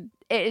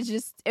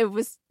 It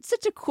was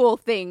such a cool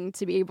thing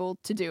to be able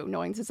to do,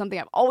 knowing this is something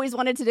I've always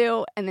wanted to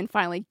do and then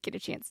finally get a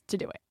chance to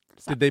do it.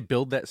 So. Did they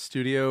build that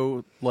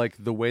studio like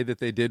the way that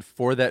they did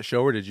for that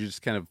show, or did you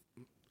just kind of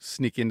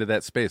sneak into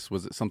that space?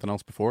 Was it something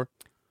else before?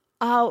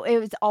 Oh, it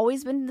was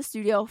always been in the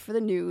studio for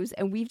the news,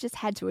 and we've just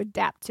had to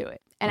adapt to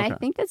it. And I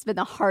think that's been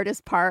the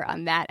hardest part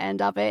on that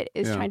end of it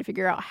is trying to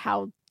figure out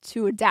how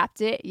to adapt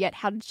it, yet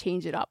how to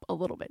change it up a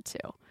little bit too.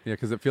 Yeah,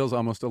 because it feels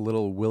almost a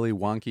little Willy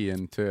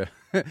Wonky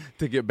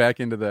to get back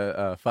into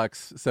the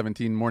Fox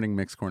 17 morning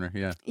mix corner.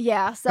 Yeah.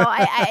 Yeah. So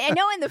I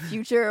know in the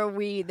future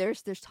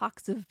there's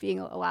talks of being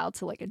allowed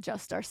to like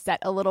adjust our set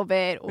a little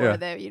bit, or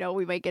that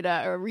we might get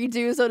a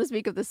redo, so to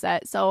speak, of the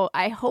set. So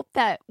I hope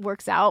that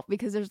works out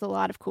because there's a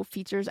lot of cool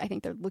features I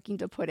think they're looking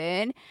to put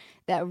in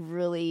that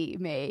really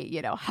may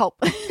help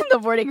the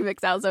morning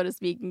mix out, so to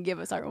speak, and give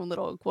us our own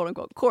little quote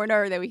unquote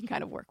corner that we can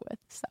kind of work with.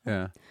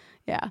 So,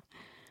 yeah.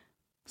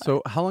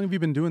 So how long have you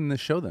been doing this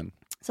show then?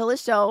 So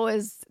this show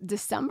is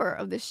December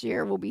of this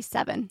year. Will be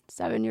 7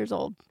 years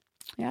old.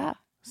 Yeah.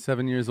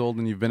 7 years old,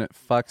 and you've been at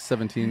Fox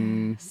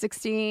 17...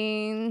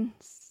 16,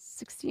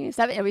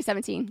 7. It'll be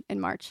 17 in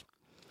March.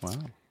 Wow.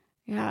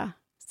 Yeah.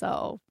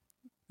 So.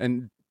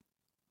 And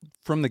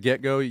from the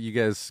get-go, you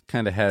guys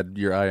kind of had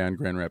your eye on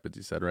Grand Rapids,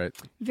 you said, right?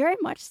 Very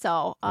much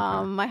so.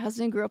 My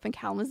husband grew up in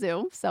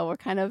Kalamazoo, so we're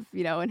kind of,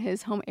 in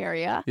his home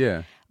area.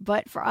 Yeah.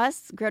 But for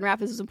us, Grand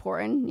Rapids was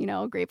important,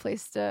 a great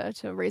place to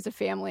raise a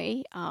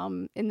family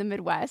in the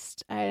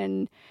Midwest.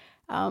 And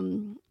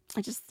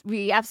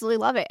we absolutely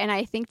love it. And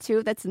I think,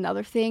 too, that's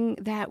another thing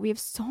that we have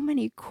so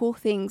many cool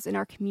things in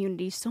our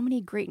community, so many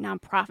great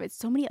nonprofits,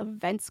 so many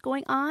events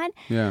going on.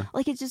 Yeah.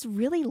 Like, it just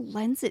really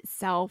lends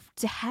itself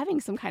to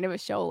having some kind of a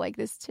show like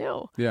this,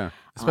 too. Yeah.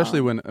 Especially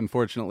when,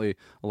 unfortunately,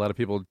 a lot of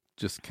people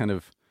just kind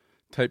of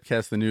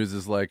typecast the news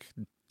as like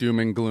doom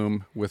and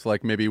gloom with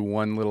like maybe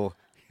one little,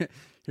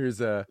 here's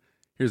a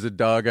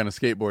dog on a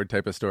skateboard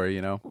type of story,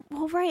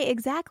 Well, right.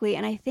 Exactly.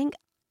 And I think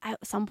at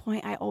some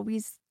point, I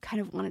always kind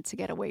of wanted to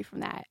get away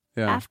from that.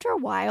 Yeah. After a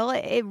while,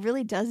 it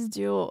really does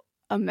do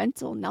a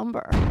mental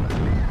number.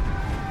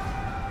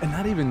 And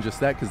not even just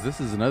that, because this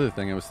is another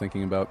thing I was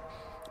thinking about.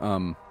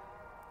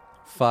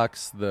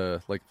 Fox,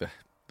 the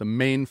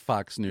main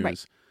Fox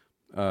News,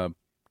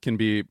 can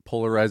be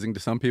polarizing to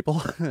some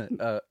people.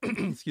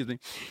 Excuse me.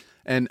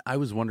 And I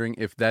was wondering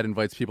if that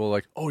invites people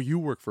like, oh, you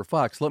work for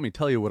Fox. Let me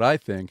tell you what I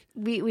think.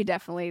 We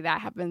definitely,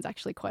 that happens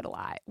actually quite a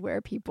lot, where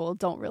people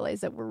don't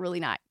realize that we're really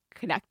not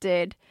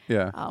connected.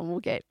 Yeah. We'll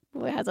get,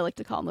 as I like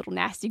to call them, little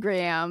nasty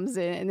grams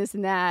and this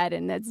and that.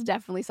 And that's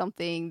definitely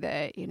something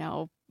that,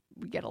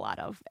 we get a lot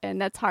of. And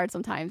that's hard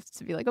sometimes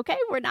to be like, okay,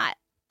 we're not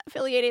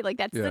affiliated. Like,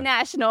 that's the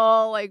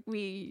national. Like,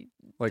 we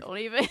don't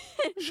even.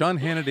 Sean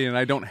Hannity and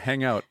I don't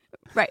hang out.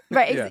 Right.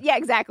 Yeah,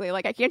 exactly.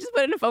 Like, I can't just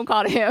put in a phone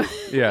call to him.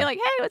 Yeah. Be like,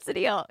 hey, what's the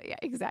deal? Yeah,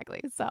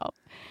 exactly. So.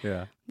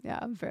 Yeah,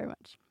 very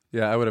much.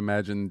 Yeah, I would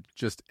imagine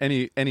just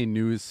any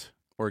news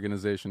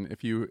organization,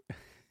 if you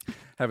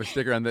have a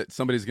sticker on that,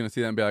 somebody's going to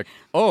see that and be like,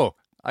 oh,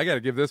 I got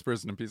to give this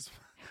person a piece.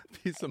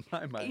 Peace of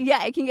my mind.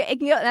 Yeah, it can go.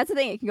 That's the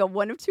thing. It can go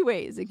one of two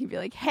ways. It can be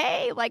like,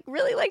 hey, like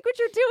really like what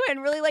you're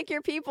doing, really like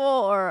your people,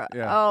 or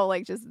oh,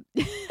 like just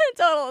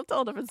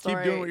total different story.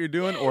 Keep doing what you're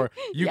doing, or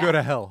you Yeah. go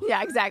to hell.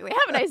 Yeah, exactly.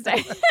 Have a nice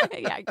day.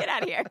 Yeah, get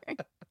out of here.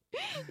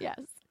 Yes.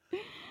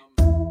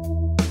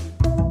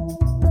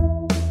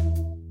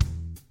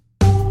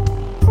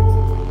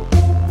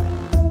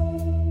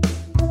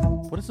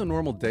 What does a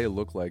normal day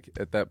look like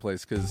at that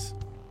place? Because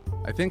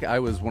I think I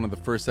was one of the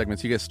first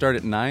segments. You guys start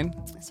at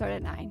 9? Start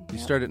at 9. You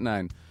start at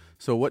 9.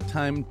 So what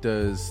time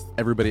does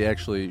everybody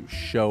actually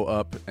show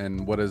up,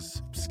 and what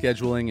does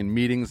scheduling and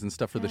meetings and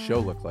stuff for the show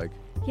look like?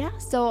 Yeah,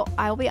 so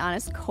I'll be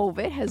honest,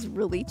 COVID has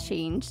really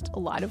changed a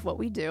lot of what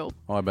we do.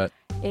 Oh, I bet.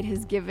 It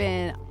has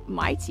given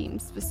my team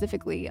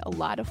specifically a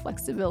lot of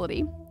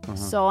flexibility.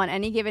 So on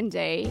any given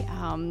day,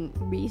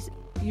 we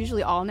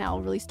usually all now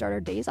really start our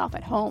days off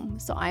at home.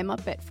 So I'm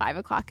up at 5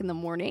 o'clock in the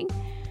morning.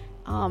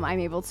 I'm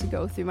able to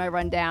go through my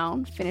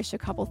rundown, finish a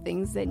couple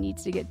things that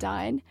needs to get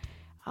done.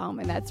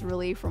 And that's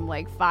really from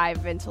like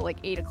 5 until like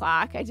 8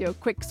 o'clock. I do a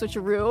quick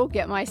switcheroo,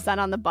 get my son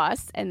on the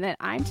bus, and then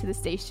I'm to the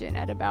station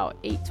at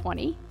about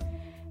 8:20.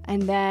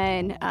 And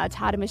then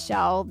Todd and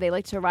Michelle, they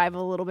like to arrive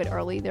a little bit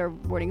early. Their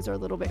mornings are a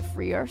little bit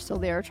freer, so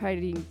they're trying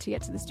to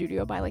get to the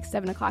studio by like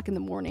 7 o'clock in the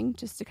morning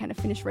just to kind of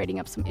finish writing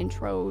up some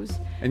intros.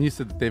 And you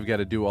said that they've got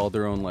to do all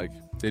their own, like,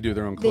 they do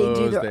their own clothes.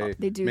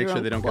 They do make their sure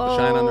own they don't get the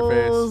shine on their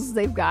face. clothes.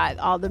 They've got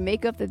all the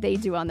makeup that they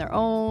do on their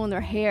own,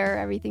 their hair,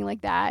 everything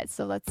like that.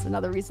 So that's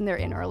another reason they're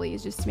in early,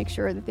 is just to make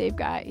sure that they've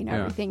got, you know,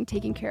 everything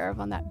taken care of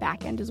on that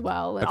back end as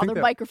well, and all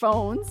their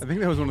microphones. I think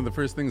that was one of the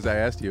first things I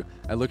asked you.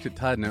 I looked at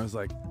Todd and I was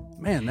like,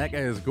 man, that guy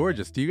is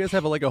gorgeous. Do you guys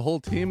have like a whole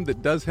team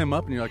that does him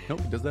up? And you're like,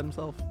 nope, he does that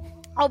himself.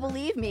 Oh,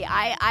 believe me,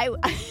 I wish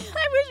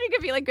we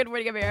could be like Good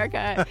Morning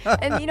America.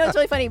 And you know, it's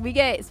really funny. We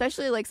get,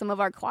 especially like some of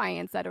our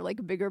clients that are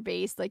like bigger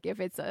based, like if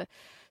it's a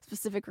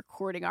specific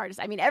recording artist.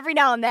 I mean, every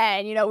now and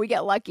then, you know, we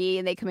get lucky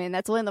and they come in.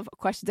 That's one of the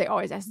questions they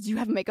always ask. Do you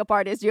have a makeup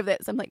artist? Do you have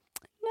this? I'm like,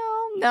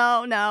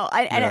 no.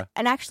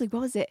 And actually,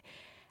 what was it?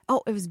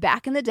 Oh, it was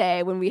back in the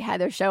day when we had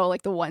their show,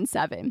 like the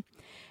 1-7.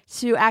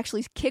 To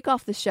actually kick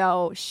off the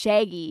show,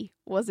 Shaggy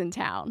was in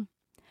town.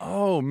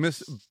 Oh,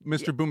 Mr.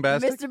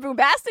 Boombastic? Mr.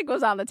 Boombastic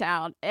was on the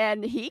town,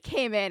 and he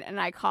came in, and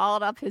I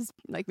called up his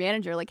like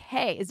manager, like,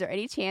 hey, is there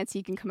any chance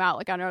he can come out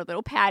like on our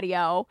little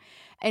patio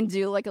and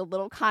do like a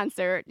little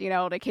concert, you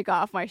know, to kick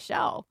off my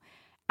show?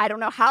 I don't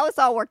know how this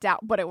all worked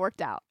out, but it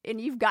worked out.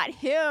 And you've got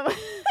him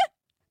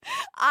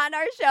on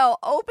our show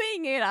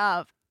opening it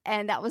up.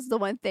 And that was the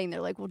one thing.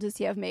 They're like, well, does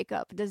he have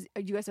makeup? Do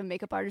you guys have a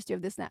makeup artist? Do you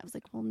have this and that? I was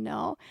like, well,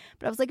 no.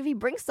 But I was like, if he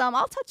brings some,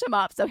 I'll touch him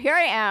up. So here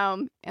I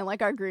am in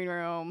like our green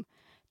room,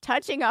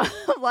 touching up,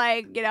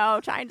 like, you know,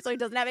 trying to, so he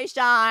doesn't have a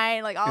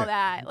shine, like all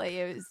that. Like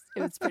it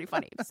was pretty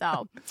funny.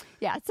 So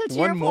yeah. So to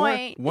your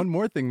point, one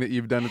more thing that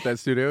you've done at that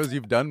studio is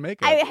you've done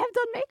makeup. I have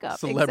done makeup.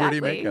 Celebrity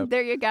exactly. makeup.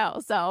 There you go.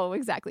 So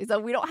exactly. So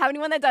we don't have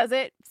anyone that does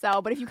it.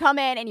 So, but if you come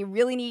in and you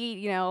really need,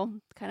 you know,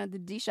 kind of the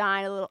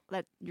de-shine a little,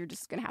 that you're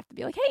just gonna have to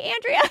be like, hey,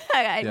 Andrea,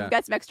 I've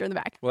got some extra in the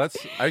back. Well,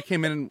 I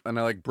came in and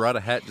I like brought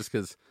a hat just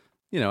because,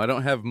 you know, I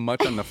don't have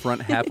much on the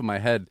front half of my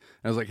head. And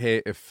I was like,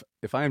 hey, if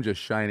I am just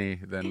shiny,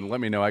 then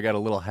let me know. I got a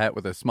little hat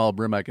with a small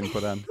brim I can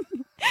put on.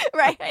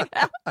 Right.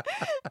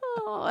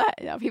 Oh,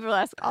 you know, people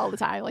ask all the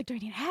time, like, do I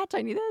need a hat? Do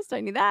I need this? Do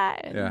I need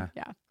that? And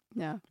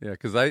yeah.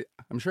 Because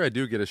I'm sure I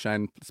do get a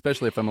shine,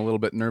 especially if I'm a little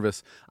bit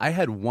nervous. I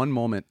had one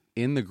moment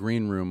in the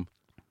green room.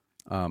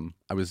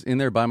 I was in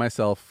there by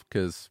myself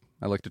because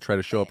I like to try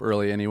to show up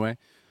early anyway.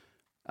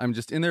 I'm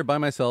just in there by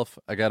myself.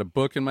 I got a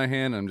book in my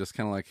hand. And I'm just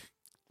kind of like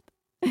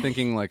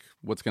thinking like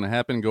what's going to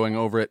happen, going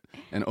over it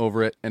and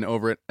over it and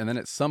over it. And then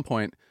at some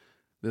point,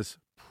 this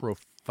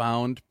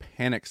profound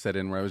panic set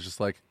in where I was just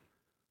like,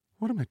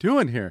 what am I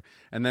doing here?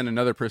 And then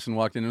another person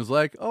walked in and was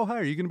like, oh, hi,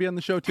 are you going to be on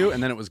the show too?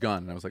 And then it was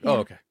gone. And I was like, oh,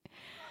 okay.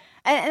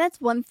 And that's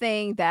one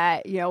thing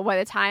that, you know, by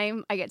the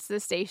time I get to the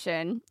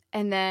station,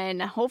 and then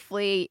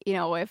hopefully, you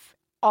know, if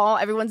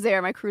everyone's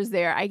there, my crew's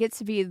there, I get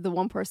to be the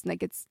one person that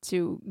gets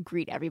to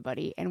greet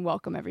everybody and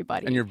welcome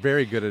everybody. And you're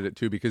very good at it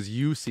too, because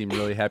you seem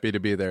really happy to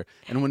be there.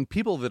 And when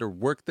people that are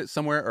work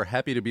somewhere are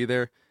happy to be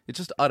there, it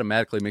just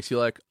automatically makes you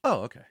like,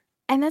 oh, okay.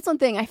 And that's one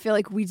thing I feel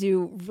like we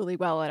do really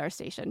well at our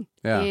station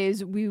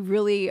is we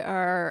really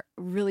are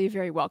really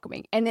very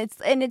welcoming. And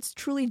it's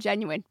truly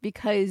genuine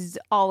because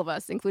all of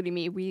us, including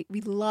me, we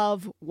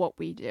love what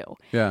we do.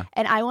 Yeah.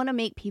 And I want to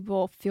make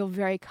people feel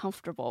very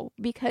comfortable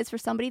because for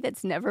somebody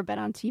that's never been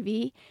on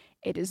TV,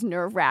 it is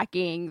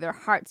nerve-wracking. Their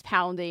heart's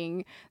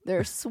pounding.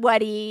 They're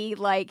sweaty.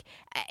 Like,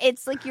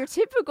 it's like your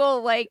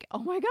typical, like, oh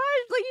my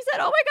gosh, like you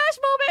said, oh my gosh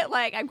moment.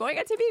 Like, I'm going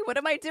on TV. What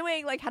am I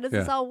doing? Like, how does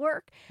this all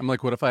work? I'm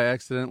like, what if I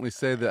accidentally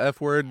say the F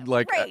word?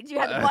 Like, right. Do you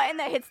have the button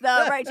that hits do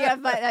you have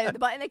the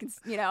button that can,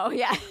 you know,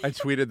 I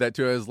tweeted that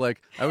too. I was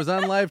like, I was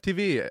on live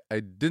TV. I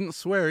didn't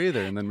swear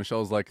either. And then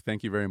Michelle was like,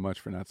 thank you very much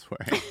for not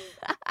swearing.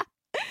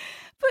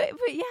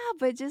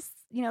 but just,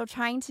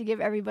 trying to give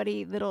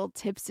everybody little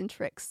tips and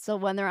tricks. So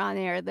when they're on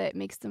air, that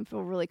makes them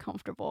feel really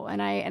comfortable.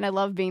 And I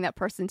love being that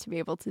person to be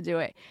able to do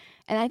it.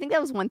 And I think that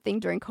was one thing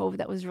during COVID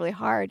that was really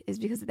hard, is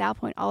because at that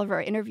point, all of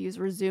our interviews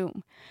were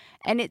Zoom.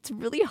 And it's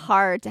really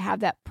hard to have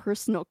that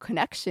personal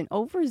connection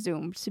over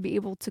Zoom, to be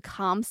able to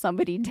calm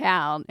somebody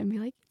down and be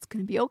like, it's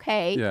going to be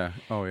okay. Yeah.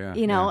 Oh, yeah.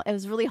 It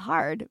was really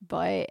hard.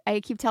 But I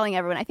keep telling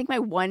everyone, I think my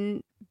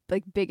one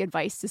big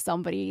advice to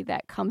somebody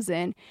that comes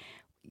in,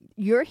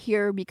 you're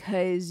here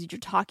because you're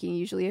talking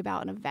usually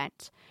about an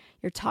event.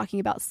 You're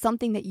talking about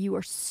something that you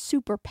are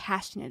super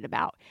passionate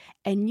about.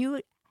 And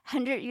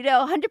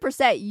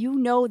 100%, you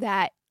know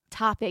that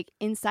topic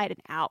inside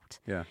and out.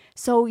 Yeah.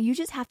 So you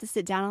just have to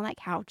sit down on that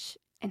couch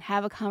and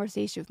have a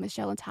conversation with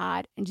Michelle and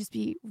Todd and just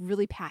be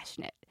really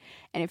passionate.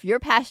 And if you're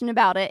passionate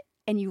about it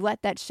and you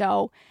let that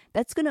show,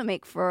 that's going to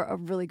make for a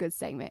really good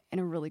segment and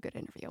a really good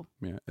interview.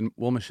 Yeah. And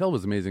well, Michelle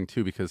was amazing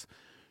too, because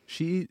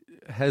she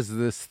has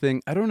this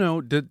thing. I don't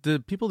know. Do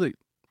people that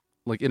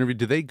interview,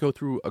 do they go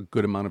through a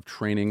good amount of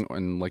training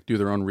and do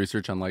their own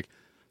research on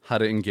how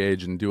to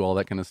engage and do all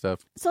that kind of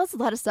stuff? So it's a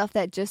lot of stuff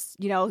that just,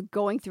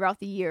 going throughout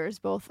the years,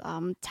 both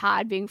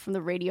Todd being from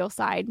the radio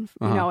side,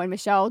 and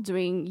Michelle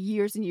doing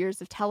years and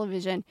years of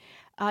television,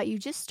 you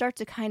just start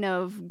to kind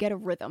of get a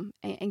rhythm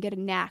and get a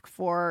knack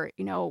for,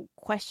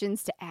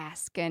 questions to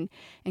ask and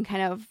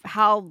kind of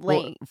how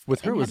late. Well,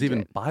 with her, it was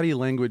even body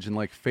language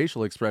and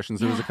facial expressions.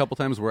 There was a couple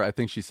times where I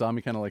think she saw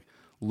me kind of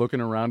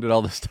looking around at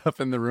all the stuff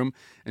in the room,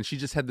 and she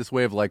just had this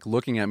way of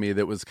looking at me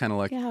that was kind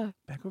of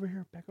back over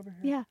here.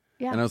 Yeah.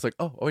 And I was like,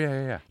 oh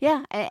yeah.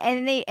 Yeah,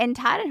 and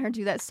Todd and her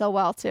do that so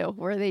well too,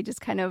 where they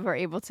just kind of are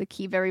able to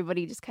keep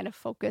everybody just kind of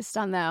focused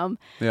on them.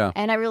 Yeah.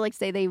 And I really like to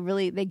say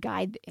they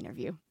guide the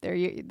interview. They're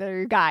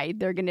your guide.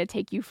 They're going to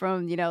take you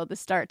from the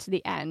start to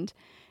the end,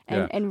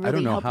 and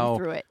really help you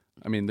through it.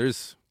 I mean,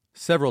 there's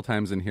several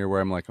times in here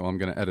where I'm like, oh, I'm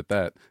going to edit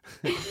that.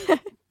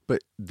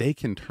 But they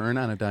can turn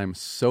on a dime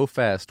so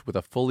fast with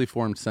a fully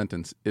formed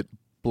sentence. It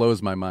blows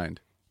my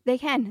mind. They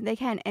can.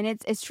 And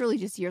it's truly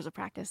just years of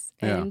practice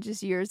and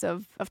just years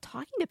of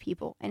talking to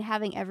people and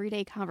having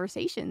everyday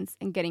conversations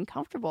and getting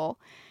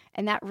comfortable.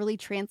 And that really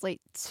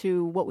translates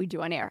to what we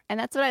do on air. And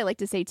that's what I like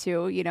to say,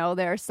 too.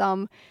 There are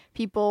some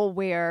people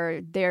where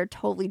they're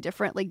totally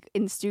different,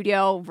 in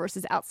studio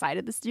versus outside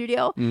of the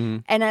studio. Mm-hmm.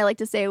 And I like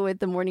to say with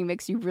the Morning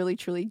Mix, you really,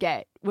 truly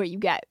get what you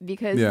get,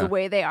 because the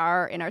way they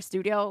are in our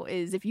studio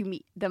is, if you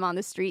meet them on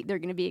the street, they're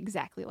going to be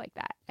exactly like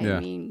that. I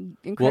mean,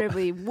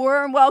 incredibly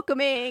warm,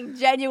 welcoming,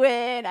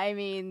 genuine. I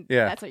mean,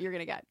 that's what you're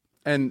going to get.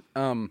 And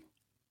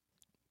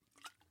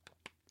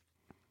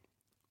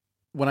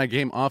when I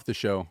came off the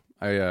show,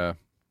 I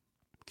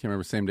can't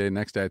remember, same day,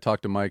 next day, I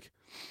talked to Mike,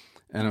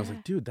 and I was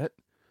like, dude,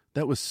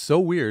 that was so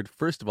weird.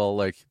 First of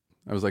all, I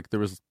was like, there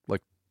was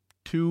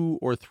 2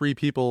 or 3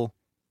 people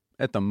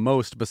at the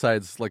most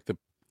besides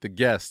the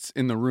guests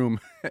in the room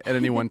at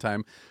any one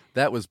time.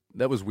 That was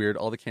weird.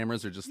 All the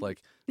cameras are just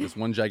this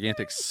one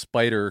gigantic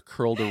spider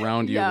curled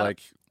around you.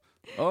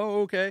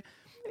 Oh, okay.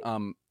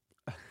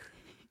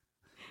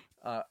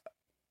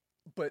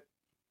 But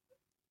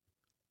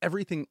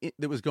everything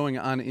that was going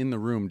on in the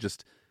room,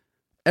 just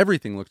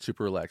everything looked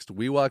super relaxed.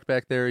 We walked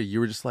back there.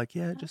 You were just like,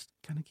 yeah, just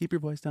kind of keep your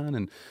voice down.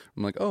 And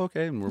I'm like, oh,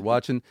 okay. And we're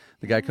watching.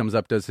 The guy comes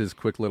up, does his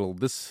quick little,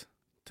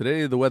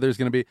 today the weather's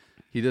going to be,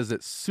 he does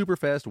it super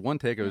fast. One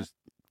take,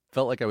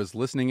 felt like I was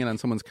listening in on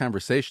someone's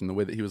conversation, the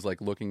way that he was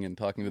looking and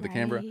talking to the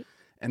camera.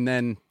 And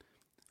then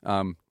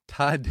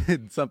Todd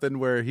did something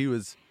where he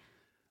was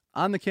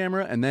on the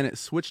camera, and then it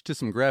switched to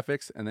some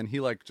graphics, and then he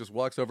just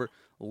walks over,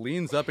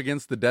 leans up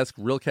against the desk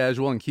real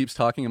casual, and keeps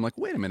talking. I'm like,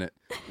 wait a minute,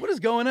 what is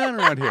going on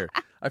around here?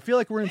 I feel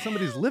like we're in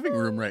somebody's living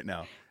room right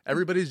now.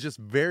 Everybody's just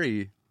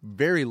very,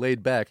 very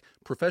laid back,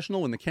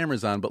 professional when the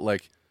camera's on, but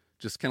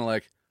just kind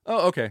of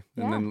oh, okay.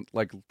 And then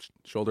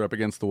shoulder up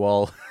against the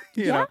wall.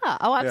 You know?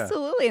 Oh,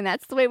 absolutely. And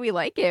that's the way we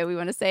like it. We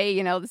want to say,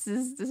 this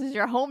is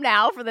your home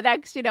now for the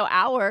next,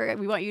 hour.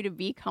 We want you to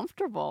be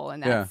comfortable.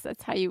 And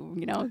that's how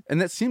you. And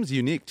that seems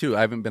unique too.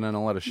 I haven't been on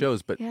a lot of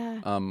shows, but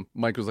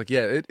Mike was like,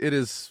 it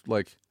is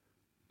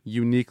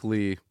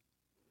uniquely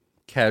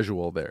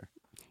casual there.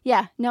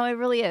 Yeah, no, it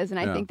really is. And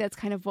I think that's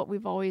kind of what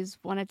we've always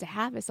wanted to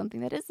have, is something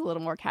that is a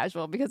little more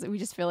casual, because we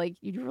just feel like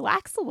you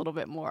relax a little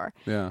bit more.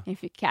 Yeah.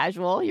 If you're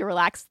casual, you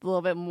relax a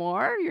little bit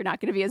more. You're not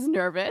going to be as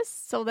nervous.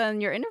 So then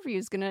your interview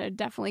is going to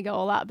definitely go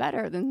a lot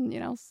better than,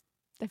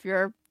 if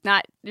you're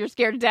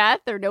scared to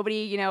death, or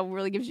nobody,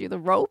 really gives you the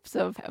ropes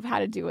of how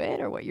to do it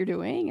or what you're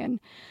doing.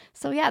 And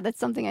so, that's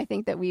something I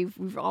think that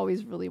we've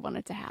always really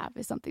wanted to have,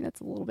 is something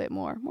that's a little bit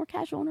more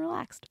casual and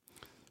relaxed.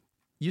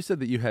 You said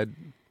that you had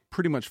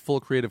pretty much full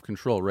creative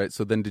control, right?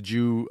 So then did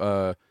you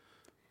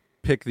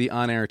pick the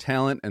on-air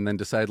talent and then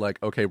decide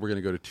okay, we're going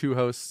to go to 2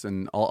 hosts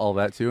and all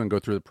that too, and go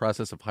through the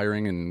process of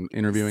hiring and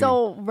interviewing?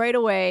 So right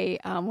away,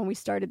 when we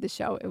started the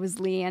show, it was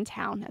Leanne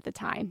Town at the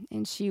time.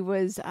 And she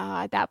was,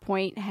 at that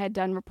point, had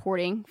done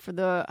reporting for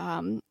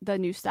the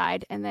news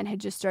side, and then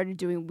had just started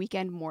doing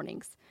weekend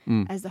mornings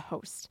as the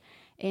host.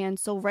 And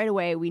so right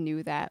away, we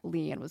knew that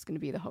Leanne was going to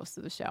be the host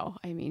of the show.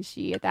 I mean,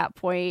 she, at that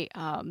point,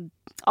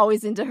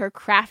 always into her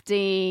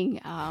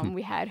crafting.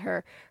 We had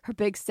her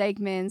big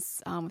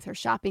segments with her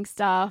shopping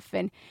stuff.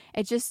 And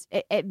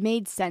it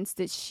made sense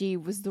that she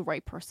was the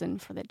right person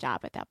for the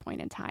job at that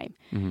point in time.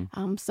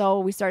 So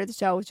we started the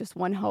show with just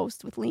one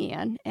host with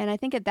Leanne. And I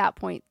think at that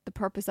point, the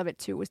purpose of it,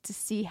 too, was to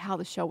see how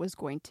the show was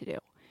going to do.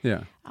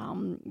 Yeah.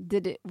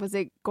 Was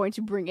it going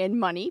to bring in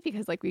money?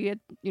 Because like we had,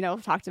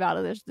 talked about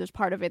it, there's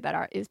part of it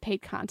that is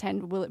paid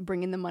content. Will it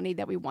bring in the money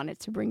that we want it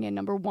to bring in?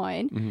 Number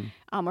one,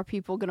 are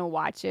people going to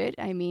watch it?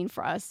 I mean,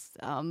 for us,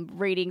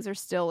 ratings are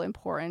still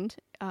important,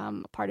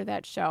 part of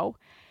that show.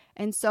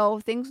 And so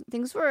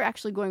things were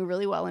actually going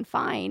really well and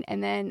fine.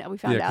 And then we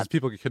found out because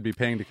people could be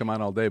paying to come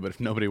on all day, but if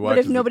nobody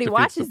watches, then what's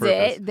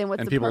the purpose?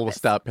 And people will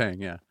stop paying.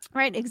 Yeah,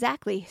 right,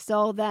 exactly.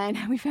 So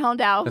then we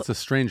found out that's a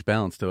strange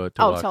balance to it.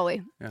 Oh,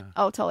 totally. Yeah.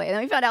 Oh, totally. And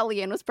then we found out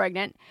Leanne was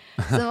pregnant.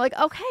 So I'm like,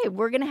 okay,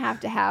 we're gonna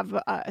have to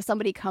have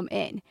somebody come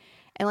in.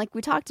 And like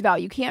we talked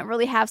about, you can't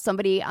really have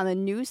somebody on the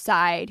news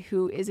side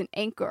who is an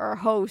anchor or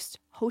host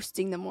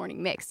hosting the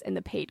morning mix and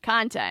the paid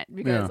content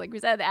because like we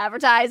said, the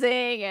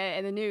advertising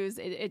and the news,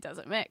 it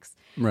doesn't mix.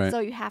 Right. So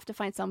you have to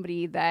find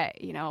somebody that,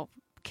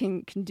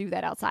 can do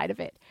that outside of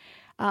it.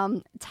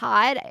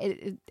 Todd,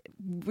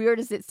 weird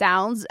as it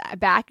sounds,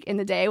 back in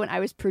the day when I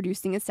was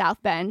producing in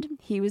South Bend,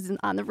 he was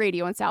on the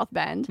radio in South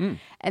Bend.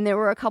 And there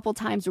were a couple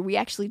times where we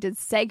actually did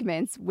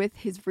segments with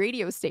his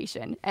radio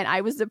station. And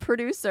I was the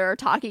producer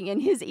talking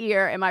in his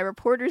ear and my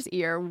reporter's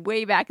ear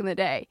way back in the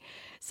day.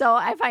 So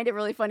I find it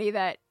really funny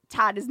that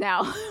Todd is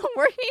now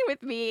working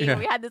with me. Yeah.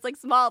 We had this like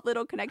small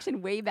little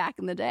connection way back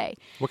in the day.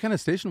 What kind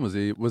of station was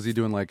he? Was he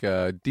doing like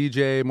a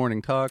DJ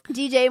morning talk?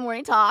 DJ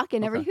morning talk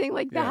and everything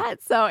like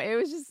that. So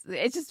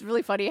it's just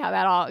really funny how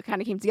that all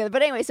kind of came together.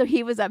 But anyway, so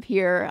he was up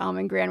here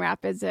in Grand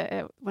Rapids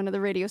at one of the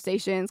radio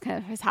stations, kind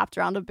of has hopped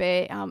around a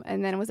bit.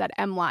 And then was at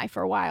MLI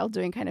for a while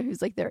doing kind of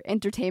who's like their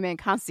entertainment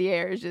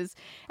concierge is,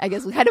 I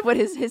guess, kind of what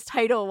his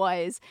title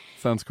was.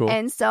 Sounds cool.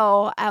 And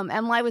so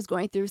MLI was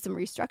going through some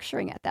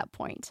restructuring at that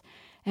point.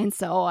 And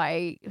so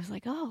I was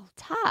like, oh,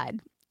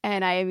 Todd.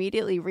 And I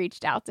immediately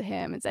reached out to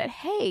him and said,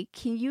 hey,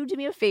 can you do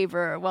me a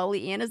favor? While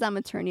Leanne is on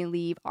maternity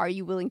leave, are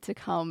you willing to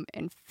come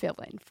and fill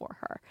in for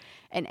her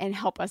and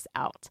help us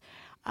out?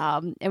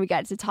 And we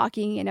got to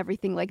talking and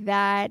everything like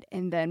that.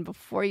 And then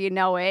before you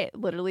know it,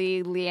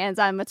 literally Leanne's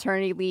on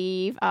maternity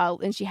leave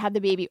and she had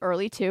the baby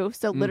early too.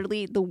 So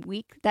literally the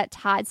week that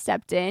Todd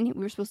stepped in,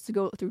 we were supposed to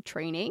go through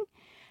training.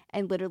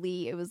 And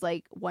literally it was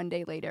like one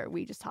day later,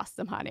 we just tossed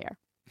him on air.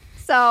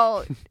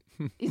 So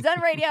he's done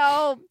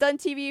radio, done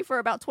TV for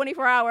about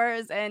 24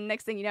 hours, and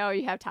next thing you know,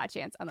 you have Todd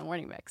Chance on the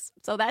Morning Mix.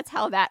 So that's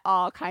how that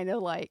all kind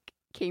of like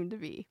came to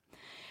be.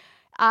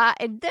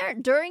 And there,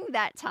 during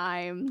that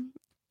time,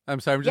 I'm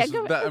sorry, I've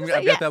got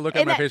that look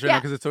on my face right now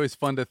because it's always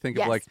fun to think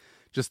of like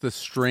just the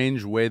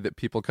strange way that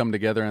people come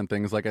together on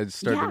things. Like I just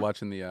started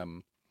watching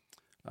the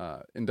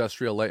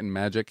Industrial Light and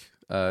Magic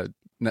on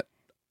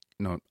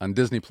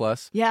Disney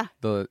Plus. Yeah.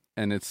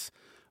 And it's.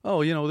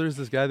 Oh, there's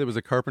this guy that was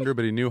a carpenter,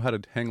 but he knew how to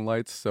hang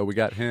lights, so we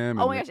got him.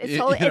 Oh my gosh, it's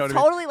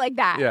totally like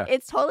that. Yeah.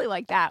 It's totally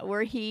like that,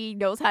 where he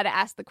knows how to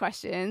ask the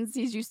questions.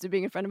 He's used to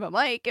being in front of a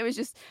mic. It was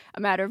just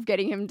a matter of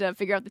getting him to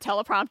figure out the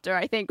teleprompter,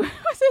 I think, was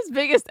his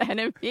biggest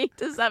enemy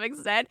to some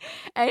extent.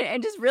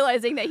 And just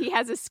realizing that he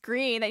has a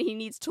screen that he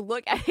needs to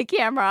look at a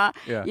camera.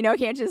 Yeah.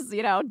 Can't just,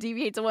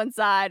 deviate to one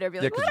side or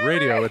be like, because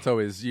radio, it's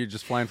always, you're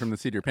just flying from the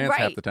seat of your pants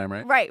half the time,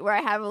 right? Right, where I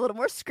have a little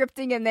more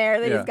scripting in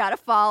there that he's got to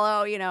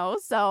follow,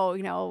 So,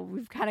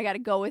 we've kind of got to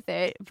go with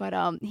it, but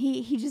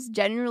he just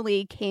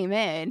generally came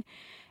in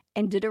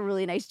and did a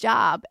really nice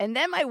job. And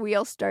then my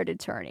wheels started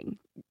turning.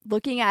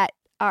 Looking at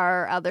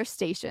our other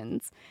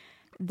stations,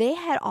 they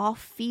had all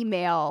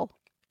female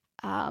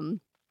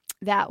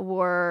that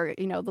were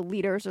the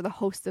leaders or the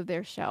hosts of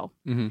their show.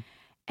 And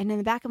in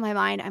the back of my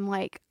mind, I'm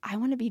like, I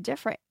want to be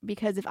different,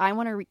 because if I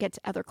want to get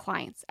to other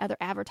clients, other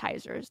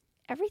advertisers,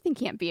 everything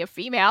can't be a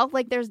female.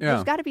 Like there's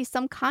got to be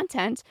some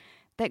content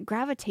that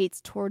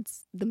gravitates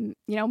towards the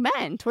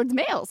men, towards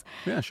males.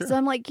 Yeah, sure. So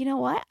I'm like, you know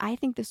what? I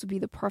think this would be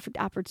the perfect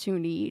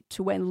opportunity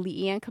to, when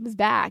Leanne comes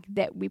back,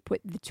 that we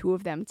put the two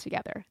of them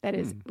together. That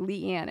is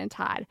Leanne and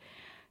Todd.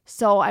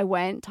 So I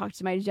went, talked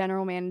to my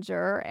general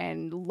manager,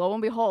 and lo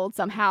and behold,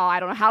 somehow, I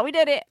don't know how we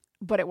did it,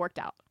 but it worked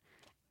out.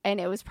 And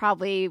it was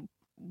probably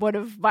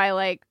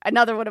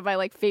another one of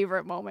my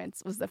favorite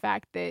moments, was the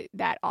fact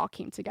that all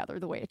came together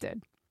the way it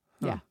did.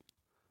 Huh.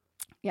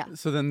 Yeah.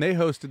 So then they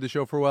hosted the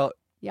show for a while.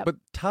 Yep. But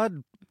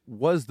Todd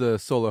was the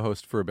solo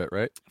host for a bit,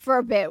 right? For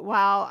a bit,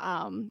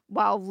 while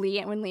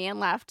Leanne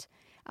left,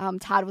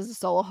 Todd was a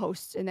solo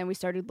host, and then we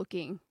started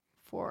looking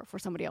for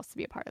somebody else to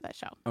be a part of that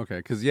show. Okay,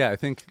 because I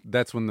think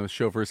that's when the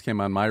show first came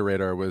on my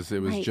radar. It was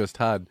just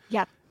Todd.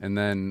 Yeah. And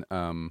then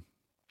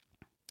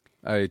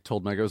I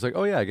told Mike, I was like,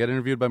 oh yeah, I got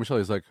interviewed by Michelle.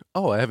 He's like,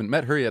 oh, I haven't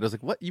met her yet. I was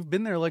like, what? You've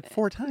been there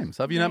 4 times.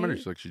 How have you not met her?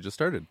 She's like, she just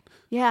started.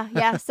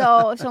 Yeah.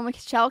 So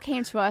Michelle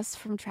came to us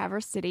from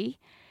Traverse City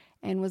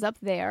and was up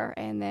there,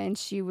 and then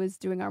she was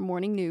doing our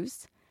morning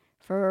news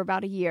for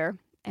about a year.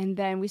 And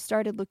then we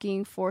started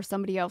looking for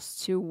somebody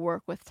else to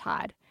work with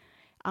Todd.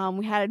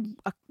 We had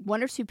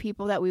one or two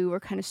people that we were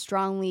kind of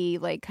strongly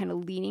kind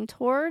of leaning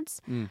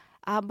towards.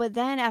 But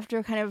then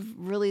after kind of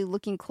really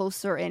looking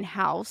closer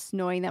in-house,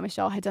 knowing that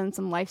Michelle had done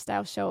some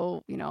lifestyle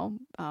show,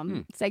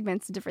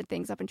 segments and different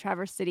things up in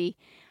Traverse City,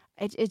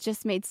 it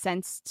just made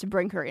sense to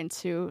bring her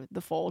into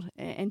the fold,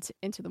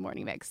 into the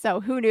morning mix. So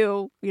who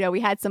knew, we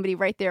had somebody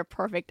right there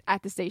perfect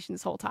at the station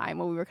this whole time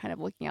when we were kind of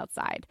looking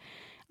outside.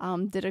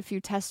 Did a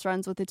few test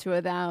runs with the two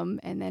of them,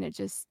 and then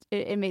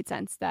it made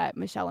sense that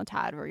Michelle and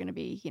Todd were going to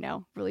be,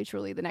 really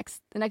truly the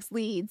next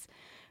leads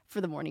for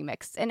the morning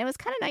mix. And it was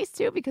kind of nice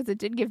too, because it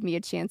did give me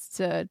a chance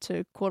to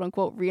quote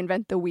unquote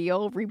reinvent the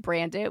wheel,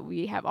 rebrand it.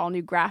 We have all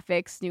new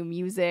graphics, new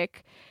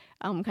music,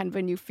 kind of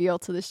a new feel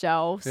to the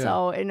show. Yeah.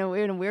 So in a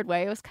weird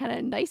way, it was kind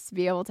of nice to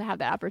be able to have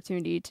that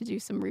opportunity to do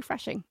some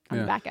refreshing on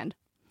the back end.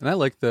 And I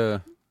like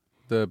the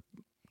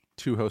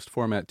two host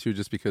format too,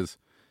 just because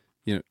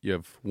you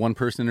have one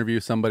person interview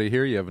somebody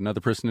here, you have another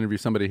person interview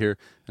somebody here,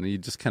 and you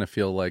just kind of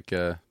feel like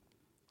you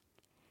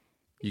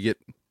get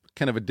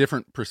kind of a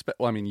different perspective.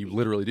 Well, I mean, you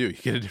literally do. You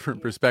get a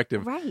different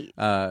perspective, right?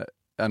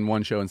 On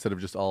one show instead of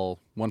just all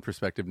one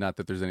perspective. Not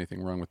that there's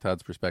anything wrong with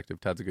Todd's perspective.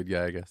 Todd's a good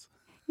guy, I guess.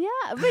 Yeah,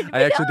 but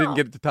I actually didn't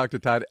get to talk to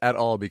Todd at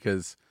all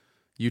because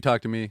you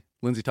talked to me,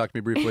 Lindsay talked to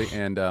me briefly,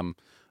 and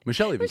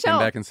Michelle even came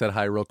back and said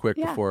hi real quick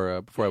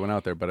before I went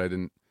out there, but I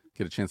didn't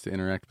get a chance to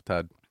interact with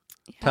Todd.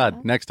 Yeah.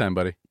 Todd, next time,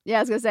 buddy. Yeah,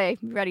 I was going to say,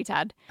 ready,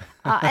 Todd.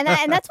 And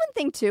that's one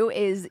thing, too,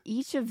 is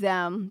each of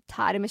them,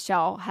 Todd and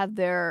Michelle, have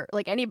their,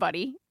 like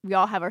anybody, we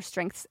all have our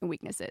strengths and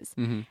weaknesses.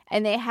 Mm-hmm.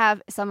 And they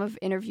have some of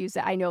interviews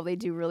that I know they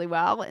do really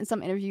well, and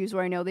some interviews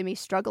where I know they may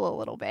struggle a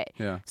little bit.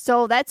 Yeah.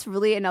 So that's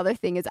really another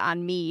thing is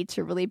on me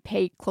to really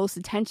pay close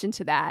attention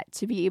to that,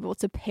 to be able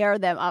to pair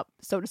them up,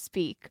 so to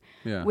speak,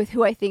 with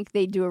who I think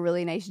they do a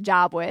really nice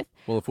job with.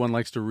 Well, if one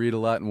likes to read a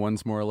lot and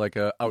one's more like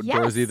a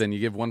outdoorsy, then you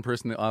give one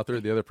person the author,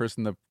 the other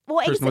person the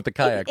person with the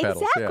kayak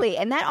paddles. Exactly.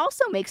 Yeah. And that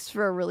also makes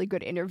for a really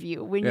good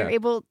interview when you're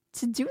able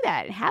to do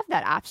that and have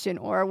that option,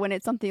 or when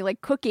it's something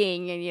like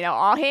cooking and,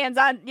 all hands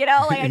on,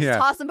 I just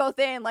toss them both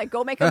in,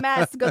 go make a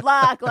mess. Good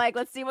luck.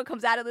 Let's see what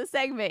comes out of this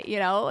segment,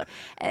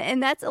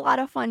 and that's a lot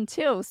of fun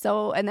too.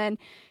 So, and then,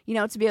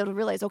 to be able to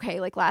realize, okay,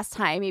 last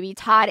time, maybe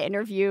Todd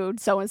interviewed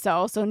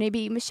so-and-so, so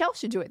maybe Michelle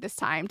should do it this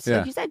time. So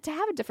like you said, to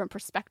have a different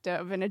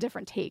perspective and a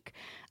different take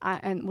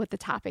on what the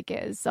topic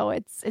is. So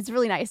it's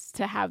really nice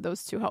to have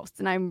those two hosts.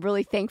 And I'm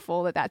really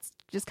thankful that that's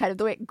just kind of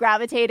the way it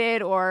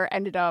gravitated or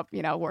ended up,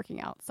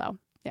 working out. So,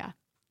 yeah.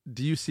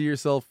 Do you see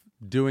yourself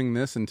doing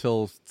this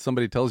until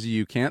somebody tells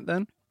you can't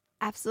then?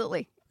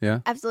 Absolutely.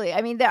 Yeah. Absolutely.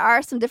 I mean, there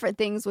are some different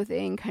things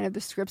within kind of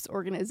the Scripps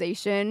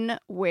organization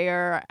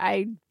where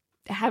I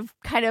have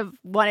kind of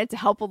wanted to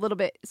help a little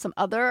bit some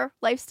other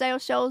lifestyle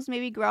shows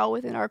maybe grow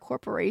within our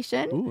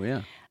corporation. Ooh,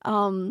 yeah.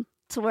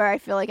 To where I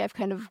feel like I've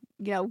kind of,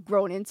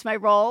 grown into my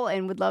role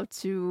and would love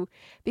to,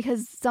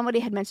 because somebody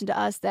had mentioned to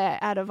us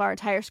that out of our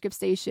entire Scripps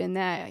station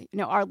that,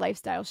 our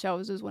lifestyle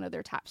shows was one of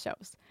their top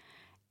shows.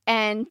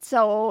 And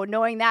so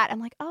knowing that, I'm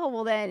like, oh,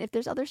 well, then if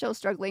there's other shows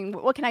struggling,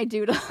 what can I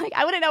do to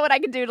I wouldn't know what I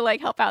could do to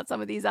help out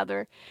some of these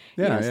other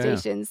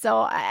stations.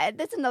 So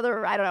that's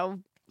another, I don't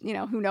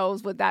know, who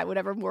knows what that would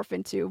ever morph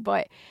into.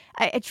 But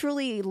I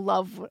truly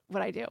love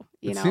what I do.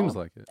 It seems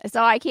like it.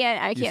 So I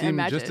can't you seem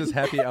imagine. Just as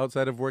happy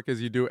outside of work as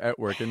you do at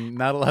work. And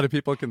not a lot of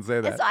people can say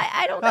that. So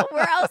I don't know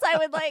where else I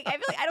would I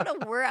feel like I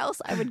don't know where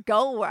else I would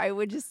go where I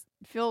would just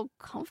feel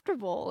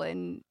comfortable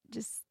and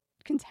just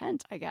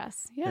content, I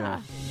guess.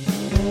 Yeah.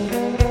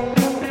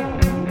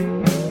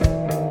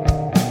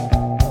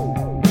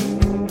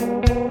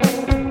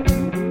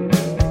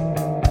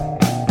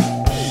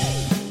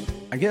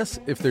 I guess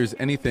if there's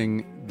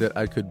anything that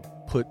I could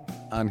put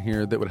on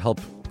here that would help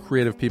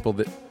creative people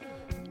that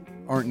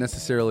aren't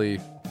necessarily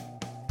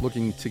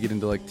looking to get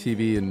into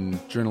TV and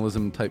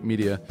journalism type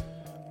media,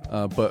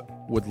 but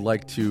would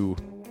like to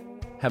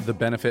have the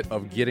benefit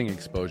of getting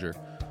exposure,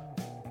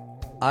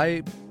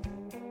 I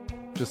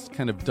just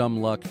kind of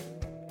dumb luck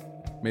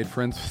made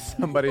friends with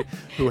somebody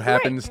who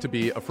happens to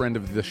be a friend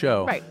of the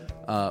show. Right.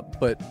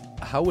 But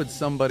how would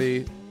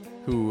somebody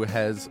who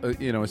has,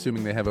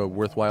 assuming they have a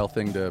worthwhile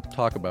thing to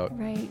talk about,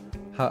 right?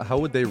 How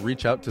would they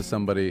reach out to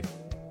somebody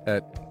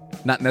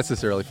at not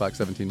necessarily Fox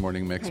 17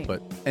 Morning Mix,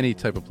 but any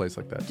type of place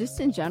like that? Just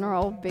in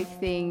general, big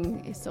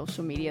thing is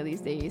social media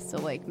these days. So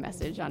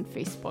message on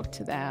Facebook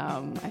to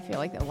them. I feel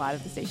like a lot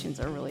of the stations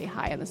are really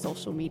high on the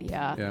social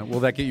media. Yeah. Will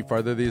that get you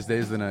farther these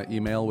days than an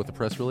email with a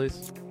press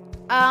release?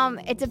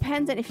 It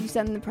depends on if you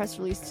send the press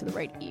release to the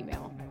right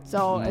email.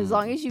 So as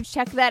long as you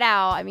check that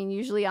out, I mean,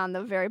 usually on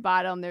the very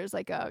bottom, there's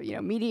a,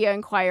 media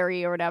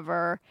inquiry or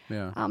whatever.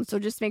 Yeah. So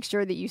just make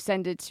sure that you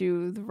send it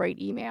to the right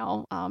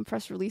email.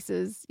 Press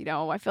releases,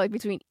 I feel like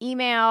between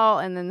email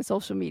and then the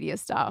social media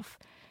stuff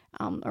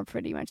are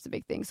pretty much the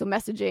big thing. So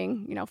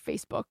messaging,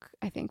 Facebook,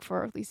 I think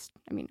for at least,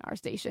 our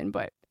station,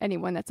 but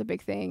anyone, that's a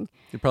big thing.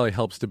 It probably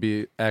helps to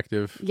be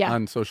active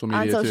on social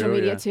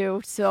media too.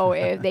 So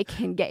if they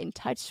can get in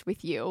touch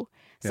with you,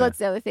 So Yeah. that's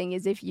the other thing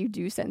is if you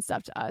do send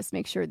stuff to us,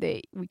 make sure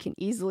that we can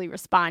easily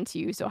respond to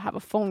you. So have a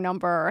phone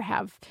number,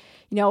 have,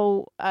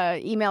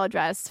 email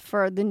address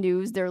for the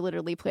news. They're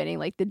literally planning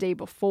like the day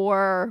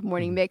before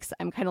Morning Mix.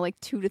 I'm kind of like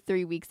 2 to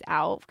 3 weeks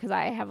out because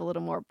I have a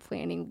little more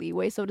planning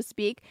leeway, so to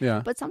speak.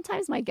 Yeah. But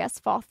sometimes my guests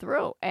fall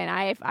through, and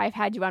I've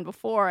had you on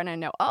before, and I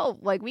know,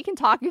 like we can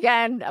talk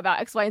again about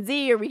X, Y, and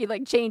Z, or we can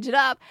like change it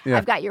up. Yeah.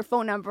 I've got your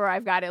phone number.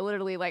 I've got it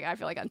literally like I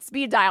feel like on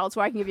speed dial,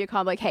 so I can give you a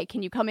call like, hey,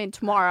 can you come in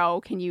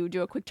tomorrow? Can you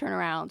do a quick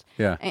turnaround?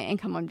 Yeah. And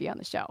come on, be on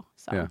the show.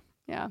 So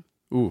yeah.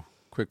 Ooh,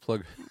 quick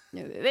plug.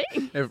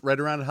 Right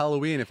around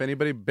Halloween, if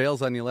anybody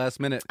bails on you last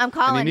minute, I'm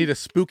calling. and you need a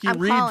spooky I'm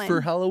read calling.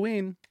 for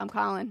Halloween. I'm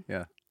calling.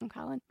 Yeah. I'm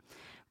calling.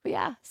 But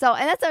yeah. So,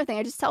 and that's the other thing.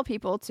 I just tell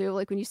people too,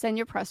 like when you send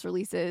your press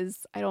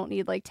releases, I don't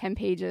need like 10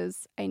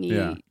 pages. I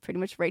need pretty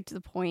much right to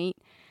the point.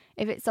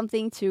 If it's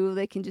something too,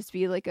 that can just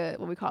be like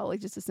what we call like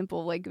just a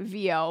simple like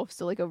VO.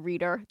 So like a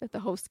reader that the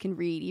host can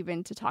read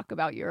even to talk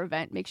about your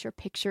event. Make sure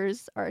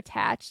pictures are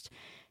attached.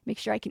 Make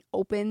sure I can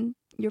open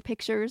your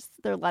pictures.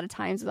 There are a lot of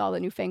times with all the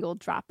newfangled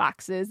drop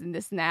boxes and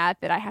this and that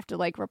I have to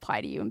like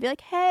reply to you and be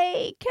like,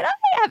 hey, can I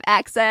have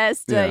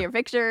access to your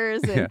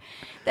pictures? And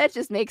that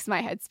just makes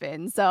my head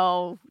spin.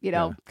 So,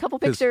 couple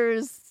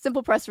pictures,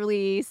 simple press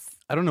release.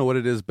 I don't know what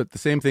it is, but the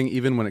same thing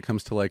even when it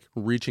comes to like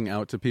reaching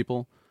out to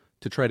people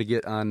to try to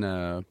get on,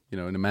 in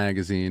a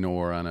magazine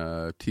or on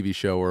a TV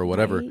show or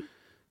whatever. Right.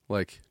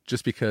 Like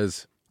just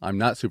because I'm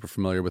not super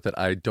familiar with it,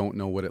 I don't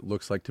know what it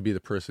looks like to be the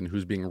person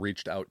who's being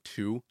reached out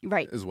to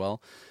as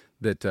well.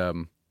 That,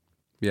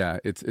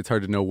 it's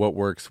hard to know what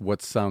works,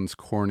 what sounds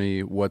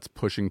corny, what's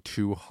pushing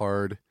too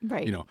hard.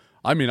 Right.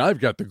 I've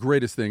got the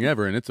greatest thing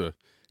ever, and it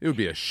would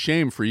be a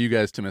shame for you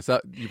guys to miss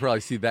out. You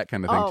probably see that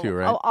kind of thing too,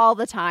 right? Oh, all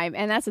the time.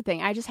 And that's the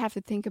thing. I just have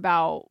to think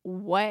about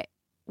what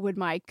would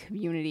my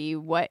community,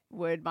 what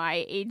would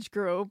my age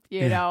group,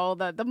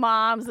 the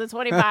moms, the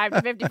 25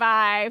 to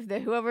 55, the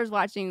whoever's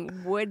watching,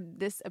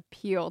 would this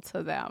appeal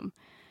to them?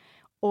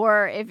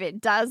 Or if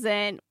it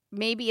doesn't,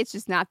 maybe it's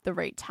just not the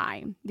right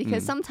time.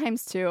 Because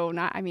sometimes too,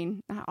 not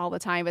all the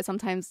time, but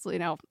sometimes,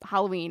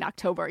 Halloween,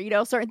 October,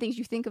 certain things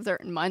you think of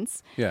certain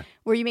months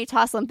where you may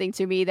toss something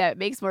to me that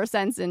makes more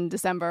sense in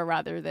December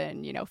rather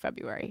than,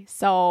 February.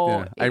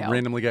 So I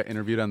randomly got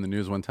interviewed on the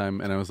news one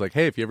time and I was like,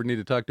 hey, if you ever need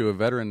to talk to a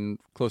veteran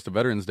close to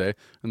Veterans Day,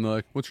 and they're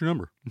like, what's your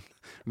number?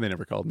 And they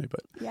never called me,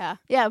 but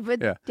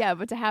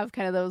but to have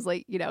kind of those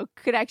like,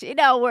 connection,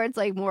 where it's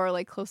like more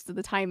like close to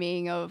the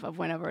timing of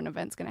whenever an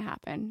event's going to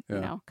happen,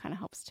 kind of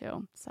helps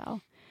too.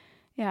 So,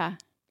 yeah.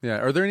 Yeah.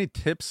 Are there any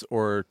tips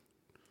or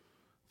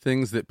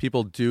things that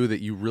people do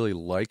that you really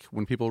like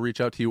when people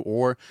reach out to you,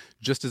 or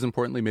just as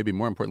importantly, maybe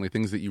more importantly,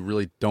 things that you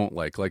really don't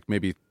like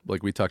maybe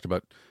like we talked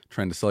about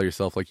trying to sell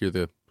yourself like you're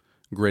the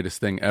greatest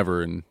thing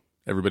ever and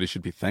everybody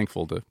should be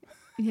thankful to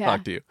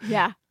talk to you.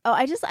 Yeah. Oh,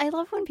 I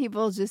love when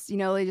people just,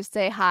 they just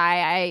say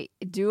hi. I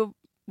do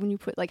when you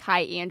put like,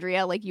 hi,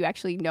 Andrea, like you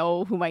actually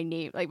know who my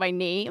name. I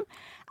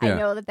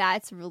know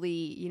that's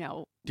really,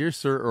 dear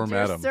sir or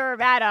madam. Dear sir,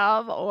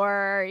 madam,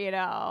 or,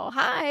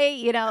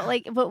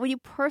 hi, but when you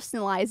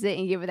personalize it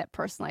and give it that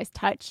personalized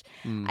touch,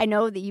 I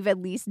know that you've at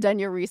least done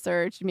your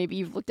research. Maybe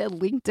you've looked at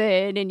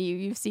LinkedIn and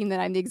you've seen that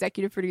I'm the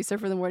executive producer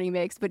for the Morning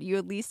Mix, but you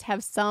at least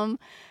have some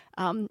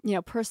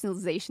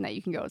personalization that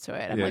you can go to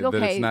it. I'm like, okay.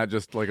 That it's not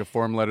just like a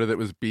form letter that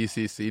was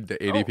BCC'd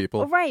to 80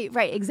 people. Right,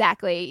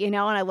 exactly. And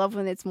I love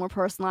when it's more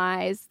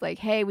personalized, like,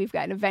 hey, we've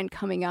got an event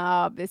coming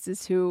up. This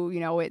is who,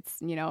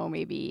 it's,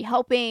 maybe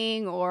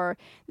helping, or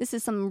this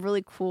is some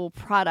really cool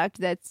product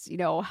that's,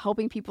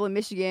 helping people in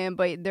Michigan,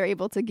 but they're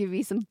able to give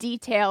you some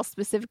details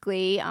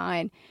specifically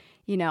on,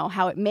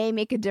 how it may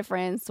make a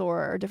difference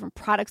or different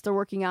products they're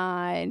working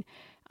on.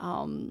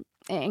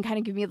 And kind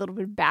of give me a little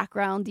bit of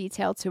background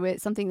detail to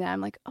it, something that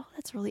I'm like, oh,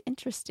 that's really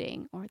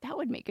interesting, or that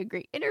would make a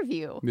great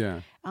interview. Yeah.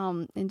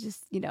 And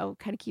just,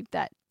 kind of keep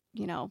that,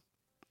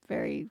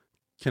 very.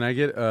 Can I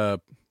get a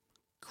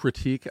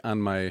critique on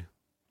my,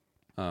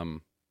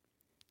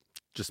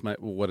 just my,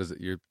 what is it?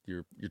 Your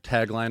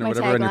tagline or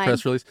whatever on your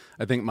press release?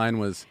 I think mine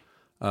was,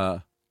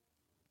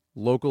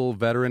 local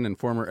veteran and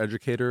former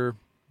educator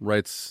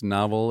writes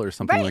novel or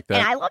something like that.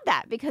 And I love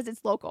that because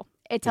it's local.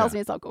 It tells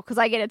me it's local because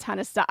I get a ton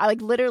of stuff. I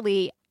like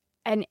literally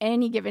on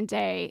any given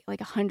day, like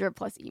 100+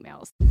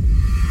 emails.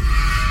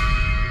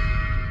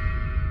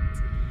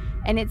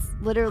 And it's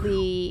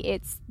literally,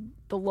 it's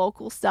the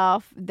local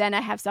stuff. Then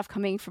I have stuff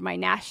coming from my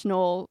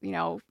national,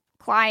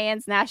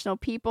 clients, national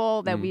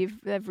people that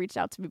have reached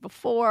out to me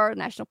before,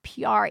 national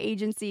PR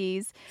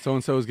agencies.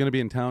 So-and-so is going to be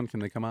in town. Can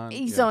they come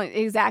on? So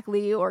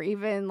exactly. Or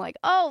even like,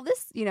 oh,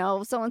 this,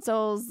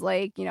 so-and-so's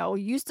like,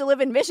 used to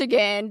live in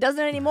Michigan, doesn't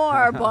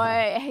anymore,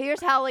 but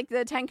here's how like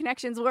the 10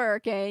 connections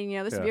work. And,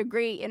 this would be a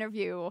great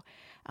interview.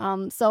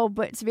 But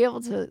to be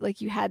able to,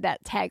 like, you had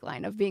that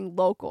tagline of being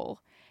local.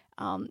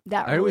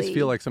 That I always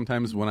feel like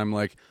sometimes when I'm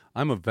like,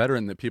 I'm a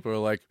veteran, that people are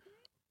like,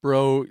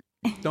 bro,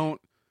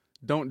 don't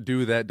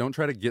do that. Don't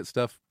try to get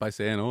stuff by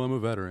saying, oh, I'm a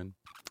veteran.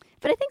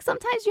 But I think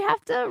sometimes you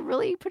have to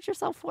really put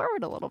yourself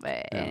forward a little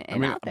bit. Yeah.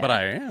 And out there. But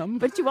I am.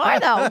 But you are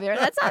though.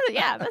 That's not.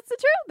 Yeah, that's the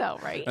truth though,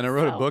 right? And I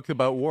wrote a book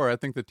about war. I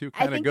think the two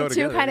kind of go together. I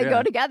think the two kind of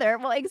go together.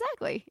 Well,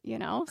 exactly.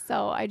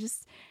 So I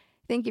just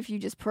think if you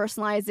just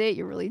personalize it,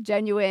 you're really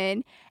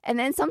genuine. And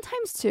then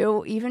sometimes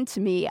too, even to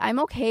me, I'm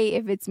okay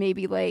if it's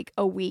maybe like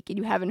a week and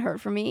you haven't heard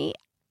from me.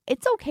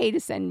 It's okay to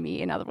send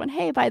me another one.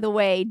 Hey, by the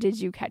way, did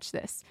you catch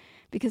this?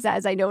 Because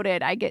as I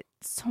noted, I get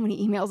so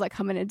many emails that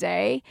come in a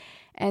day,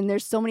 and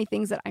there's so many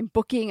things that I'm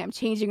booking, I'm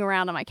changing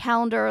around on my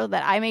calendar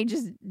that I may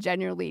just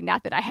genuinely,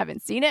 not that I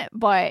haven't seen it,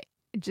 but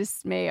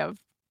just may have,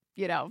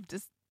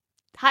 just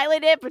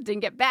highlight it, but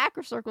didn't get back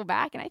or circle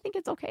back. And I think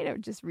it's okay to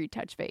just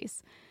retouch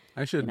base.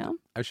 I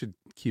should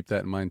keep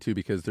that in mind too,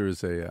 because there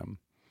was a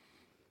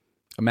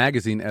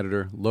magazine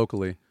editor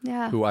locally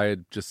who I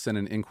had just sent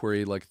an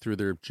inquiry like through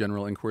their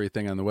general inquiry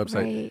thing on the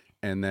website. Right.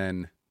 And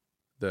then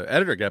the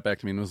editor got back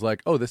to me and was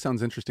like, oh, this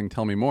sounds interesting.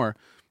 Tell me more.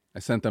 I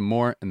sent them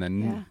more and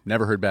then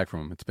never heard back from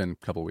them. It's been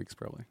a couple weeks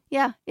probably.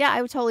 Yeah. Yeah.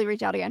 I would totally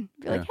reach out again.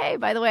 Be like, hey,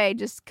 by the way,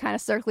 just kind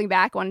of circling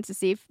back, wanted to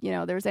see if,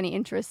 there was any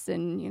interest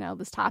in,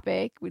 this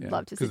topic. We'd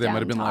love to sit down. Because they might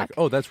have been like,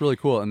 oh, that's really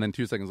cool. And then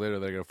 2 seconds later,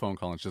 they get a phone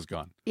call and it's just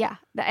gone. Yeah.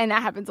 And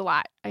that happens a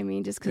lot. I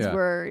mean, just because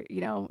we're,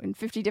 in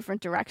 50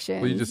 different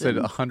directions. Well, you just said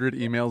 100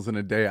 emails in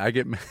a day. I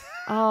get mad.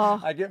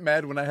 I get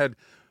mad when I had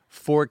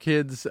 4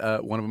 kids.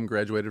 One of them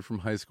graduated from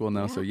high school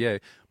now, so yay.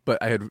 But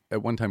I had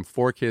at one time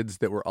 4 kids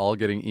that were all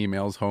getting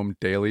emails home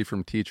daily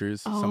from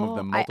teachers. Some of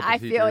them multiple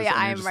teachers. I feel you.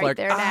 I'm right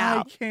there now.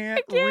 I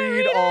can't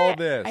read all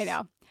this. I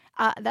know.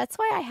 That's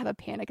why I have a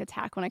panic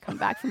attack when I come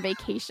back from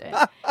vacation.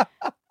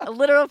 A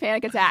literal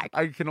panic attack.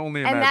 I can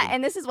only imagine.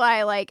 And this is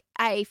why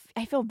I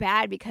feel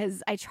bad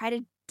because I try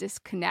to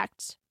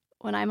disconnect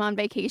when I'm on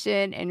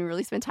vacation and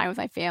really spend time with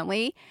my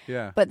family.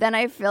 Yeah. But then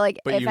I feel like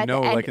in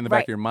the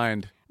back of your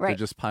mind, they're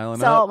just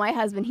piling up. So my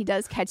husband, he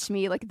does catch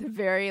me at the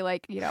very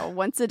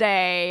once a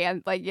day,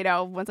 and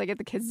once I get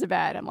the kids to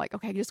bed, I'm like,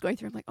 okay, just going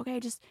through. I'm like, okay,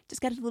 just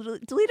got to delete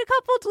a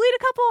couple,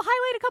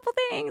 highlight a couple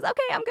things.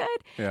 Okay, I'm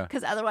good. Yeah.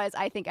 Because otherwise,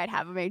 I think I'd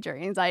have a major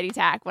anxiety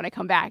attack when I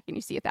come back and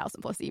you see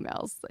 1,000+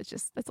 emails.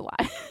 That's a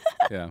lot.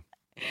 Yeah.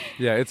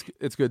 Yeah.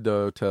 It's good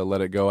though to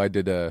let it go.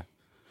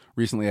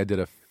 Recently I did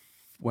a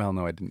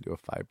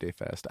 5-day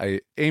fast.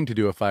 I aimed to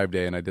do a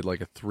 5-day, and I did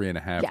like a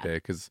 3.5 day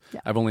because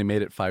I've only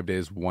made it 5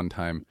 days one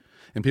time.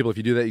 And people, if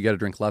you do that, you got to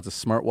drink lots of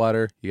smart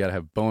water. You got to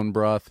have bone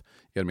broth.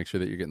 You got to make sure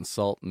that you're getting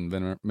salt and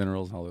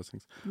minerals and all those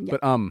things. Yeah.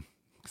 But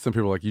some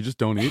people are like, you just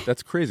don't eat?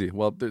 That's crazy.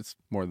 Well, there's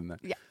more than that.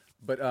 Yeah.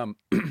 But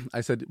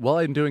I said, while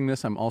I'm doing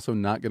this, I'm also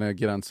not going to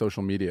get on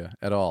social media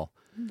at all.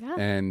 Yeah.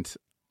 And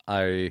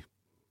I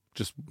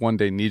just one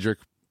day knee-jerk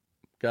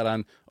got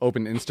on,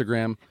 opened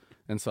Instagram,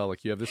 and saw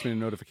you have this many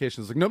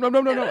notifications. Like, no. And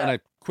I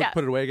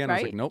put it away again. Right? I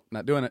was like, nope,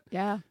 not doing it.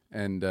 Yeah.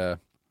 And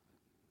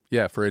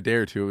for a day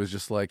or two, it was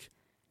just like,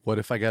 what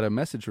if I got a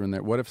message from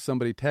there? What if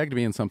somebody tagged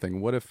me in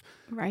something? What if,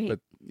 but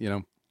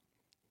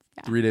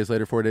 3 days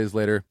later, 4 days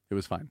later, it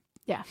was fine.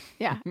 Yeah.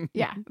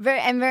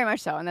 Very much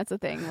so. And that's the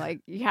thing.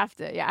 You have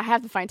to, I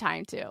have to find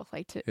time too,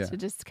 to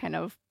just kind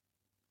of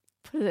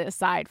put it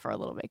aside for a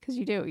little bit, because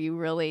you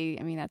really,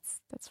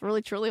 that's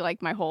really truly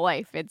my whole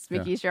life. It's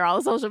making sure all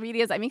the social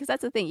medias, because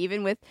that's the thing,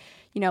 even with,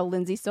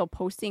 Lindsay still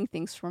posting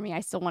things for me,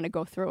 I still want to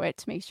go through it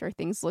to make sure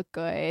things look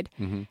good,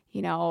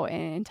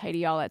 and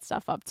tidy all that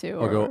stuff up too.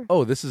 Or go,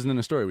 oh, this isn't in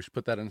a story, we should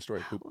put that in a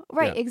story.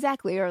 Right,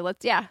 exactly. Or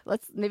let's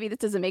maybe this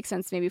doesn't make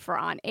sense maybe for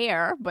on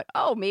air, but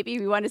maybe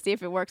we want to see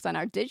if it works on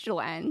our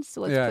digital end,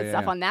 so let's put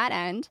stuff on that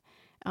end.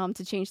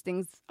 To change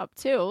things up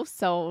too,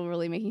 so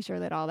really making sure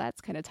that all that's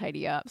kind of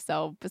tidy up.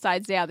 So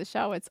besides the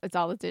show, it's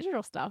all the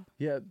digital stuff.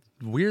 Yeah.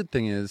 Weird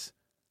thing is,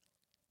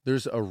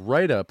 there's a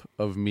write-up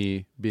of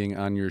me being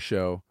on your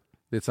show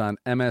that's on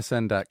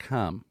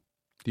MSN.com.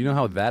 Do you know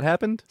how that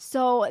happened?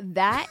 So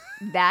that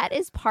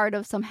is part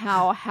of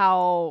somehow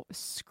how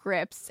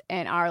Scripps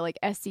and our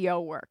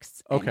SEO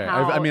works. Okay,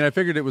 I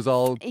figured it was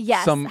all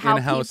some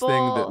in-house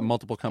thing that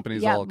multiple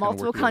companies all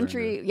multiple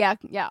country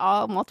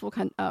all multiple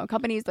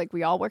companies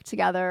we all work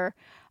together.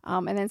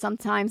 And then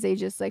sometimes they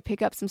just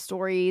pick up some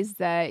stories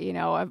that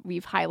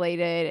we've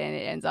highlighted and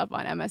it ends up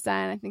on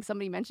MSN. I think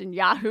somebody mentioned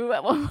Yahoo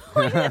at one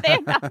point that they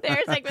got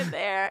their segment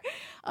there.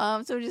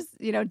 So just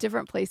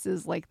different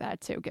places like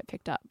that too get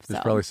picked up.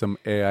 There's probably some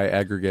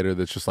AI aggregator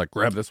that's just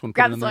grab this one,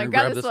 put it in there,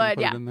 grab this one,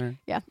 put it in there.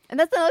 Yeah, and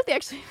that's another thing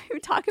actually we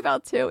talk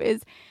about too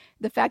is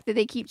the fact that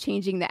they keep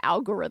changing the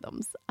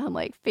algorithms on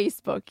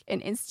Facebook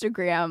and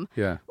Instagram,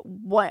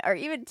 or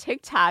even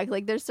TikTok.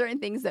 There's certain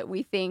things that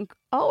we think,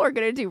 are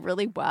going to do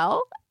really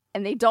well,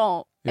 and they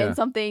don't. Yeah. And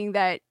something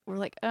that we're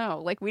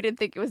we didn't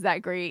think it was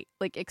that great,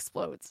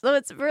 explodes. So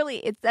it's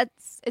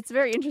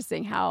very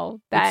interesting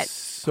how that's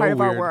so part of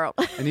weird. Our world.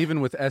 And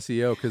even with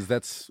SEO, because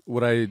that's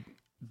what I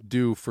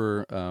do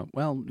for,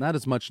 not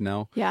as much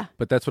now. Yeah.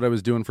 But that's what I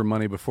was doing for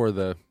money before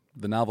the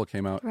novel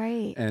came out.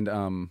 Right.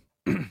 And,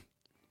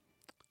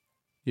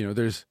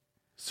 there's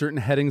certain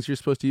headings you're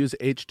supposed to use,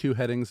 H2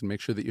 headings, and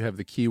make sure that you have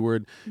the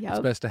keyword. Yep. It's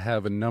best to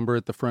have a number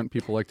at the front.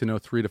 People like to know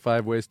 3 to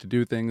 5 ways to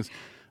do things,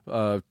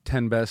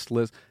 10 best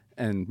list.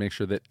 and make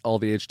sure that all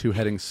the H2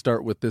 headings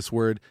start with this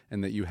word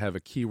and that you have a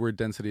keyword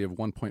density of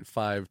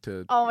 1.5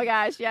 to Oh my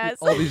gosh, yes.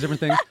 all these different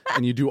things.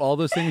 And you do all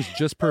those things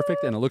just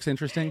perfect and it looks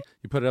interesting.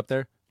 You put it up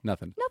there,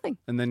 nothing. Nothing.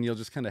 And then you'll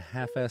just kind of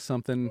half-ass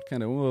something,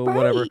 kind of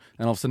whatever.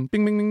 And all of a sudden,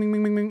 bing, bing, bing, bing,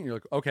 bing, bing, bing. You're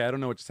like, okay, I don't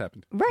know what just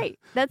happened. Right.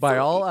 That's By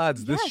all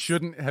odds, this yes.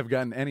 shouldn't have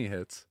gotten any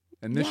hits.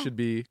 And this Yeah. should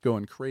be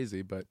going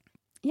crazy, but...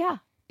 Yeah.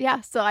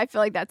 Yeah. So I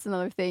feel like that's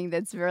another thing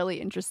that's really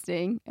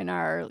interesting in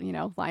our,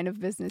 line of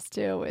business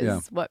too,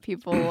 is what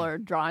people are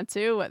drawn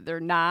to, what they're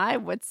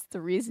not, what's the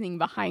reasoning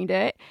behind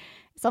it.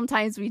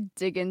 Sometimes we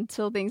dig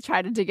into things,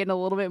 try to dig in a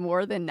little bit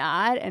more than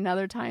not. And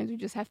other times we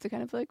just have to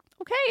kind of be like,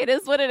 okay, it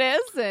is what it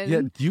is. And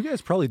Yeah, you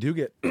guys probably do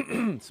get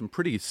some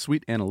pretty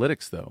sweet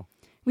analytics, though.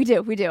 We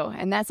do.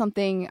 And that's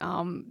something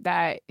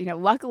that,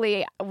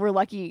 luckily we're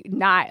lucky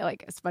not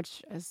like as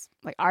much as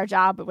like our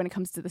job, but when it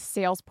comes to the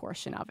sales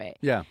portion of it.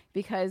 Yeah.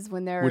 Because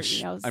when they're,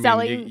 Which,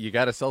 selling. I mean, you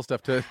got to sell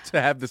stuff to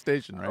have the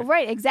station, right?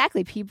 Right,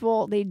 exactly.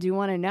 People, they do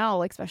want to know,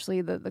 like, especially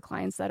the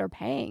clients that are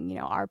paying,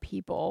 are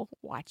people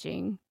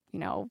watching,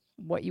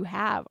 what you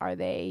have? Are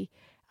they,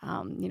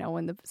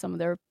 when some of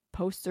their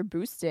posts are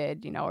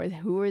boosted, or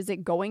who is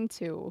it going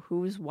to?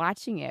 Who's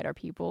watching it? Are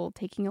people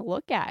taking a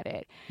look at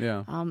it?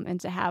 Yeah. And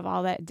to have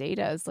all that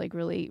data is like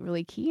really,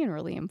 really key and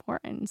really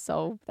important.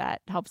 So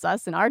that helps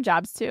us in our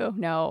jobs too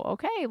know,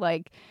 okay,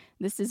 like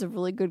this is a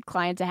really good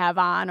client to have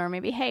on, or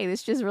maybe, hey,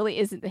 this just really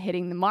isn't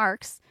hitting the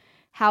marks.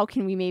 How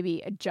can we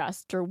maybe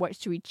adjust, or what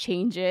should we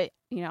change it?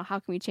 How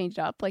can we change it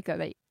up? Like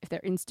if they're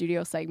in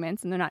studio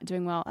segments and they're not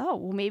doing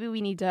well, maybe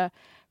we need to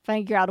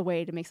figure out a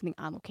way to make something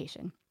on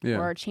location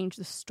or change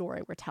the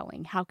story we're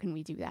telling. How can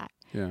we do that?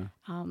 Yeah.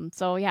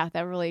 So yeah,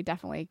 that really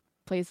definitely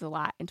plays a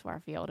lot into our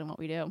field and what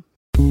we do.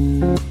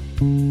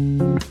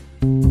 And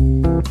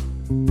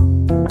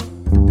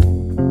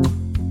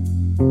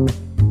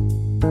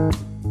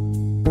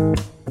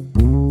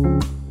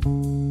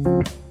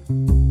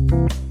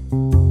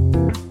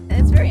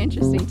it's very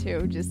interesting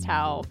too, just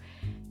how,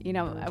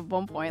 at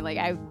one point, like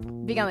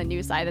being on the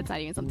news side, that's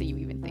not even something you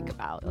even think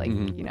about. Like,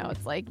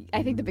 it's like,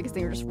 I think the biggest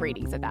thing are just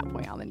ratings at that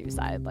point on the news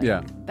side.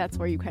 Like, that's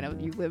where you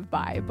live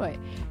by. But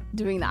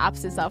doing the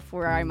opposite stuff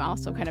where I'm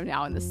also kind of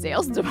now in the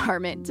sales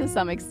department to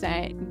some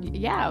extent,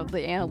 yeah, the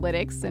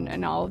analytics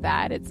and all of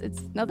that, it's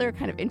another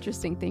kind of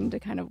interesting thing to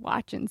kind of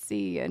watch and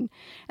see. And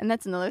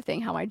that's another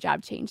thing how my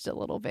job changed a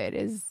little bit,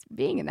 is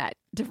being in that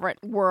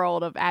different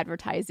world of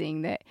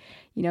advertising that,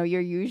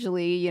 you're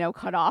usually,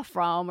 cut off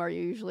from, or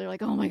you're usually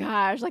like, oh my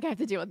gosh, like I have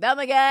to deal with them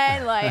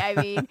again. Like, I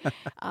mean,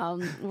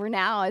 we're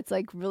now, it's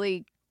like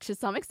really, to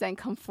some extent,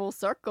 come full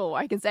circle.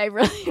 I can say I've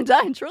really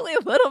done truly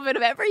a little bit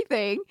of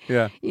everything,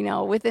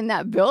 within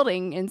that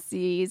building, and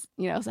sees,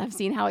 so I've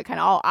seen how it kind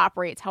of all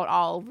operates, how it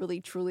all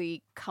really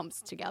truly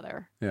comes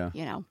together.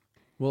 Yeah.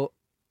 Well,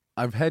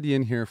 I've had you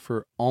in here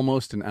for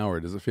almost an hour.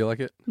 Does it feel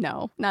like it?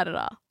 No, not at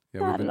all.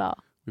 Yeah, not at all.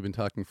 We've been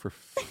talking for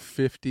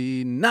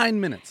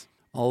 59 minutes.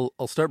 I'll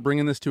start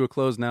bringing this to a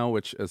close now,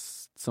 which,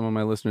 as some of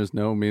my listeners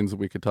know, means that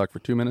we could talk for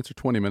 2 minutes or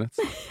 20 minutes.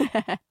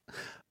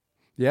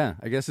 Yeah,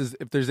 I guess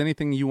if there's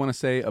anything you want to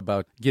say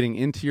about getting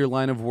into your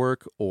line of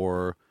work,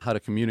 or how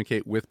to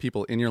communicate with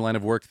people in your line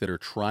of work that are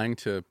trying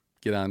to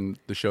get on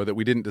the show that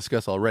we didn't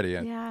discuss already.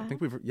 I think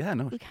we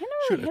kind of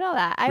really hit all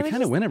that. We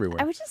kind of went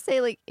everywhere. I would just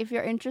say, like, if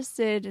you're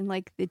interested in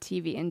like the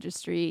TV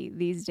industry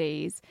these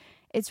days,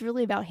 it's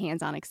really about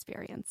hands-on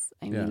experience.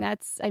 I mean,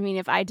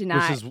 if I did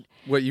not... Which is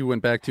what you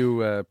went back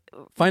to.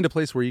 Find a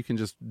place where you can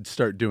just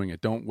start doing it.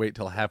 Don't wait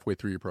till halfway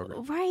through your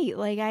program. Right.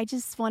 Like, I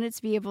just wanted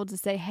to be able to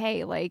say,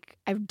 hey, like,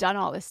 I've done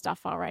all this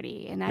stuff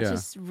already. And that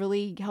just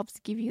really helps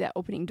give you that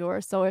opening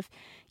door. So if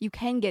you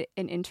can get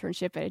an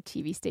internship at a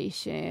TV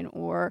station,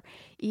 or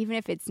even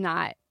if it's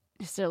not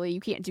necessarily, you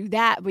can't do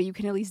that, but you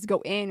can at least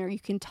go in, or you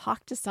can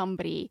talk to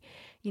somebody,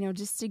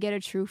 just to get a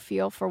true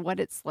feel for what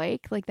it's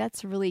like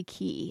that's really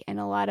key. And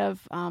a lot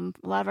of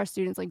our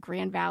students, like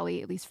Grand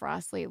Valley, at least for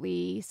us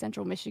lately,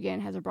 Central Michigan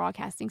has a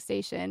broadcasting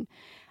station.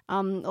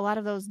 A lot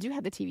of those do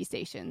have the TV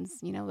stations,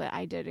 that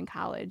I did in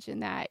college,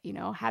 and that,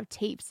 have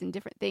tapes and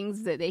different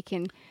things that they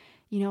can,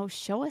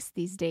 show us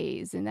these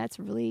days. And that's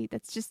really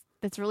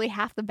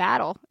half the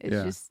battle,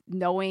 is just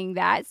knowing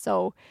that.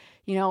 So,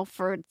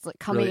 for like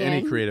coming really,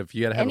 any creative,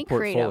 you got to have a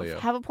portfolio.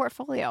 Have a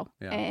portfolio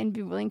and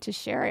be willing to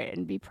share it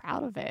and be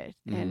proud of it,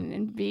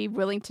 and be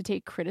willing to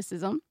take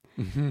criticism.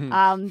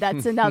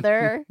 That's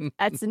another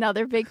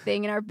big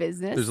thing in our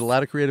business. There's a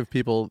lot of creative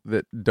people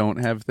that don't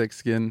have thick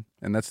skin,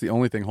 and that's the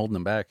only thing holding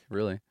them back,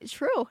 really. It's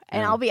true.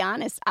 And I'll be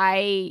honest,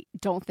 I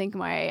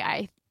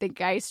think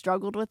I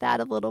struggled with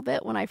that a little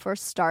bit when I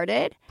first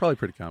started. Probably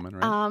pretty common,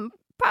 right?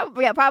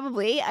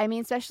 Probably. I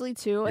mean, especially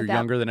too. You're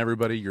younger than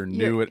everybody. You're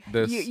new at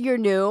this. You're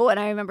new, and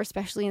I remember,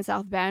 especially in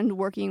South Bend,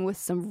 working with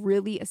some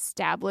really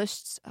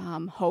established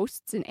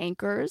hosts and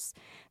anchors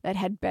that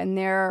had been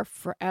there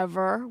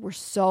forever, were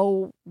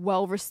so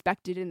well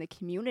respected in the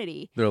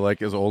community. They're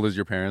like as old as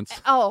your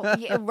parents. Oh,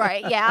 yeah,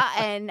 right. Yeah.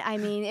 And I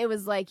mean, it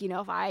was like,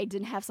 if I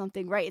didn't have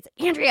something right, it's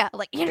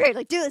like, Andrea,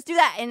 like, do this, do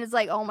that. And it's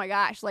like, oh my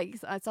gosh. Like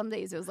some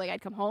days it was like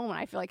I'd come home and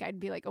I feel like I'd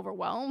be like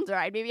overwhelmed, or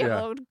I'd maybe have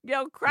a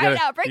little, cry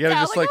out, break You gotta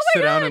down. just like oh sit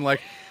my down God. and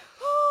like,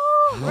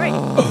 right.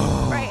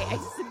 Right. I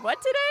just said,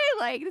 what today?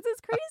 Like, this is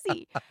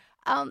crazy.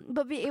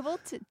 But be able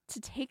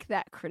to take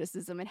that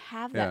criticism and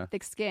have that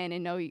thick skin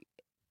and know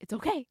it's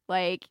okay.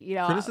 Like,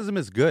 criticism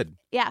is good.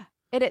 Yeah,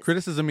 it is.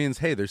 Criticism means,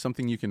 hey, there's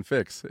something you can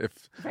fix.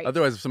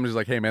 Otherwise, if somebody's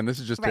like, hey, man, this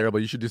is just terrible,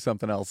 you should do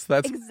something else.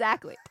 That's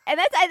exactly. And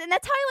that's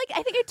how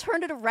I think I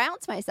turned it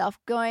around to myself,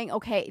 going,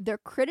 okay, they're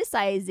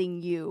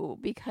criticizing you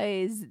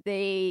because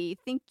they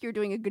think you're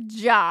doing a good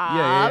job.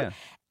 Yeah.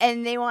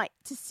 And they want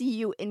to see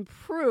you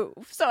improve.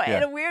 So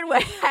in a weird way,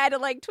 I had to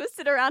like twist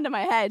it around in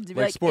my head to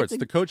be like sports.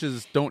 The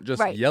coaches don't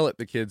just yell at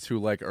the kids who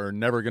like are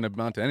never going to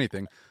amount to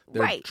anything.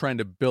 They're trying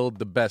to build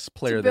the best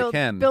player they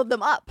can. Build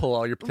them up. Pull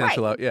all your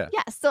potential out. Yeah.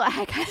 Yeah. So I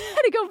kind of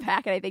had to go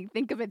back and I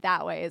think of it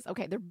that way: is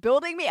okay, they're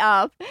building me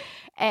up,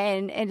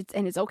 and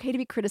it's okay to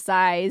be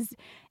criticized.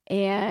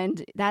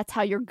 And that's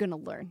how you're going to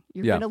learn.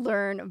 You're going to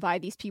learn by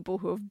these people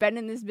who have been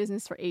in this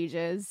business for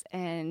ages,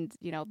 and,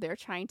 they're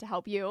trying to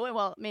help you. And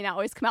well, it may not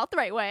always come out the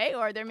right way,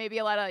 or there may be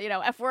a lot of,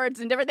 F words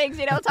and different things,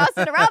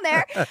 tossing around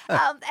there.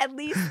 At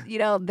least,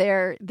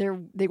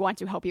 they want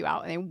to help you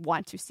out and they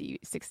want to see you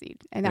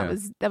succeed. And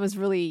that was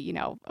really,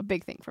 a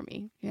big thing for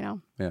me, Yeah.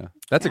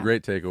 That's a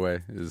great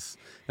takeaway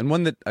and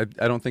one that I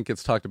don't think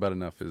gets talked about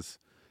enough is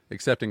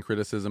accepting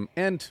criticism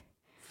and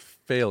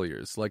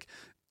failures. Like,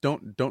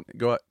 don't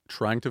go out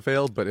trying to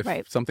fail, but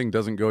if something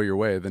doesn't go your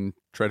way, then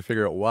try to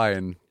figure out why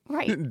and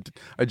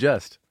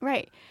adjust.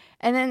 Right.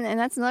 And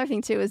that's another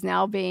thing too, is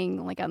now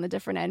being like on the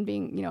different end,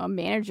 being, a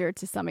manager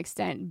to some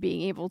extent,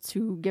 being able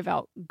to give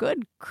out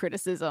good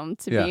criticism,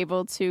 to be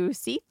able to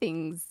see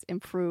things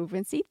improve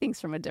and see things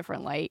from a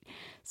different light.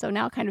 So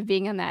now kind of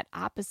being on that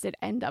opposite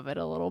end of it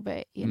a little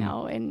bit,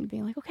 and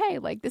being like, okay,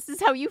 like this is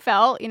how you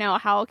felt,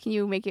 how can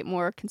you make it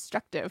more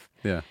constructive,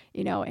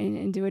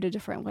 and do it a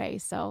different way.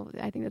 So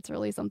I think that's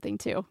really something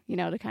too,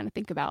 to kind of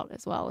think about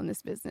as well in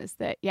this business,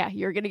 that,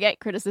 you're going to get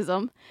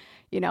criticism.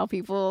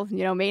 People,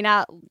 may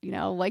not,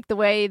 like the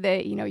way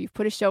that, you've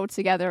put a show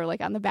together,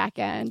 like on the back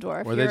end,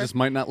 or they just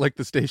might not like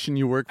the station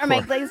you work for. Or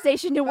might like the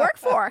station you work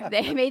for.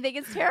 They may think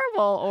it's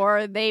terrible,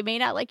 or they may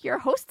not like your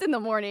host in the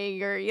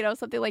morning, or,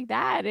 something like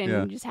that. And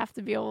you just have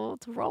to be able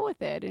to roll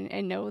with it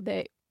and know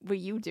that what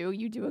you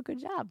do a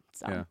good job.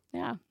 So,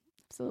 yeah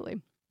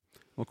absolutely.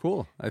 Well,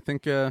 cool. I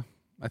think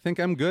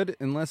I'm good,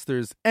 unless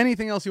there's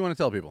anything else you want to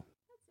tell people.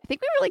 I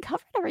think we really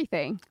covered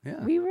everything.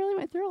 Yeah. We really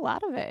went through a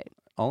lot of it.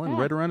 All in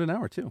right around an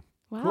hour, too.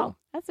 Wow, cool.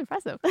 That's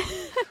impressive.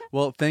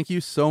 Well, thank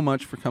you so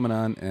much for coming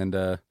on,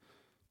 and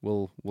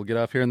we'll get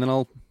off here, and then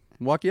I'll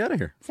walk you out of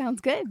here. Sounds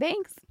good.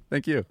 Thanks.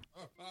 Thank you.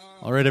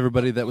 All right,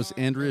 everybody. That was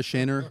Andrea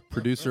Shaner,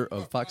 producer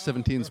of Fox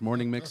 17's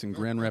Morning Mix in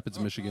Grand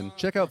Rapids, Michigan.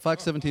 Check out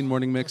Fox 17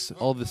 Morning Mix.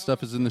 All this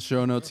stuff is in the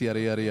show notes, yada,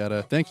 yada,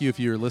 yada. Thank you if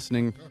you're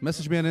listening.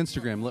 Message me on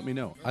Instagram. Let me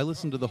know. I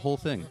listened to the whole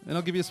thing, and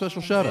I'll give you a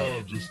special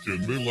shout-out. Just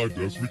kidding. They liked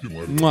us. We can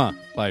like them.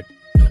 Mwah. Bye.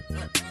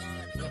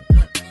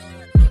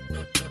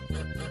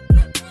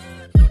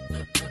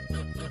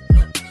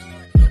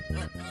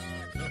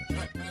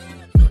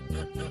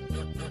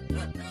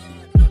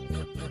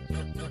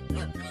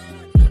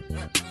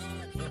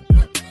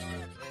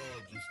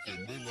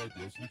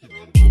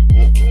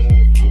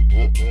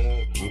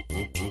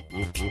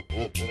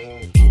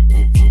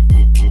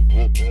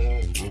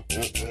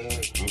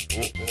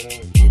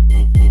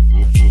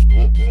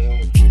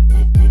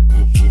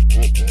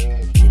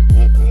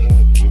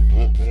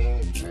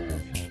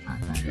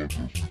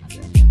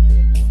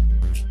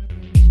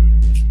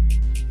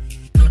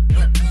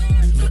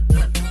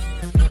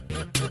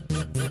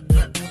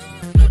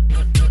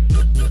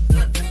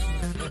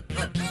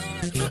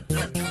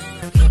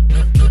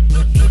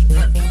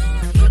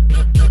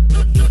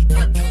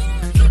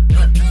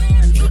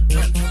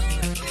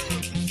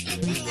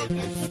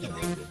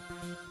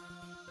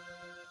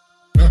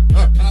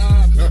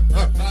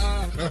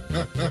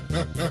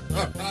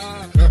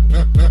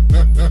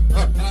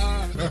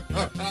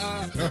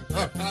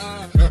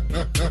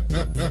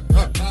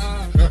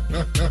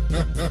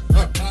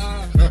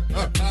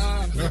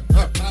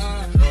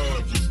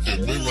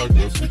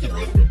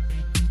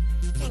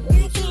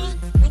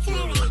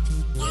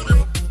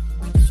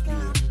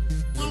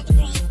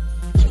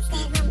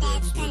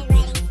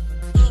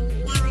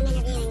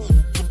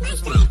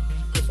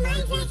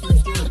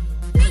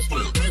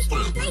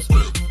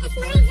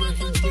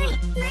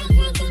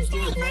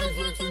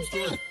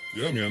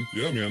 Yeah,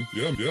 man.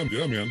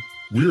 Yeah, man.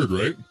 Weird,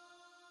 right?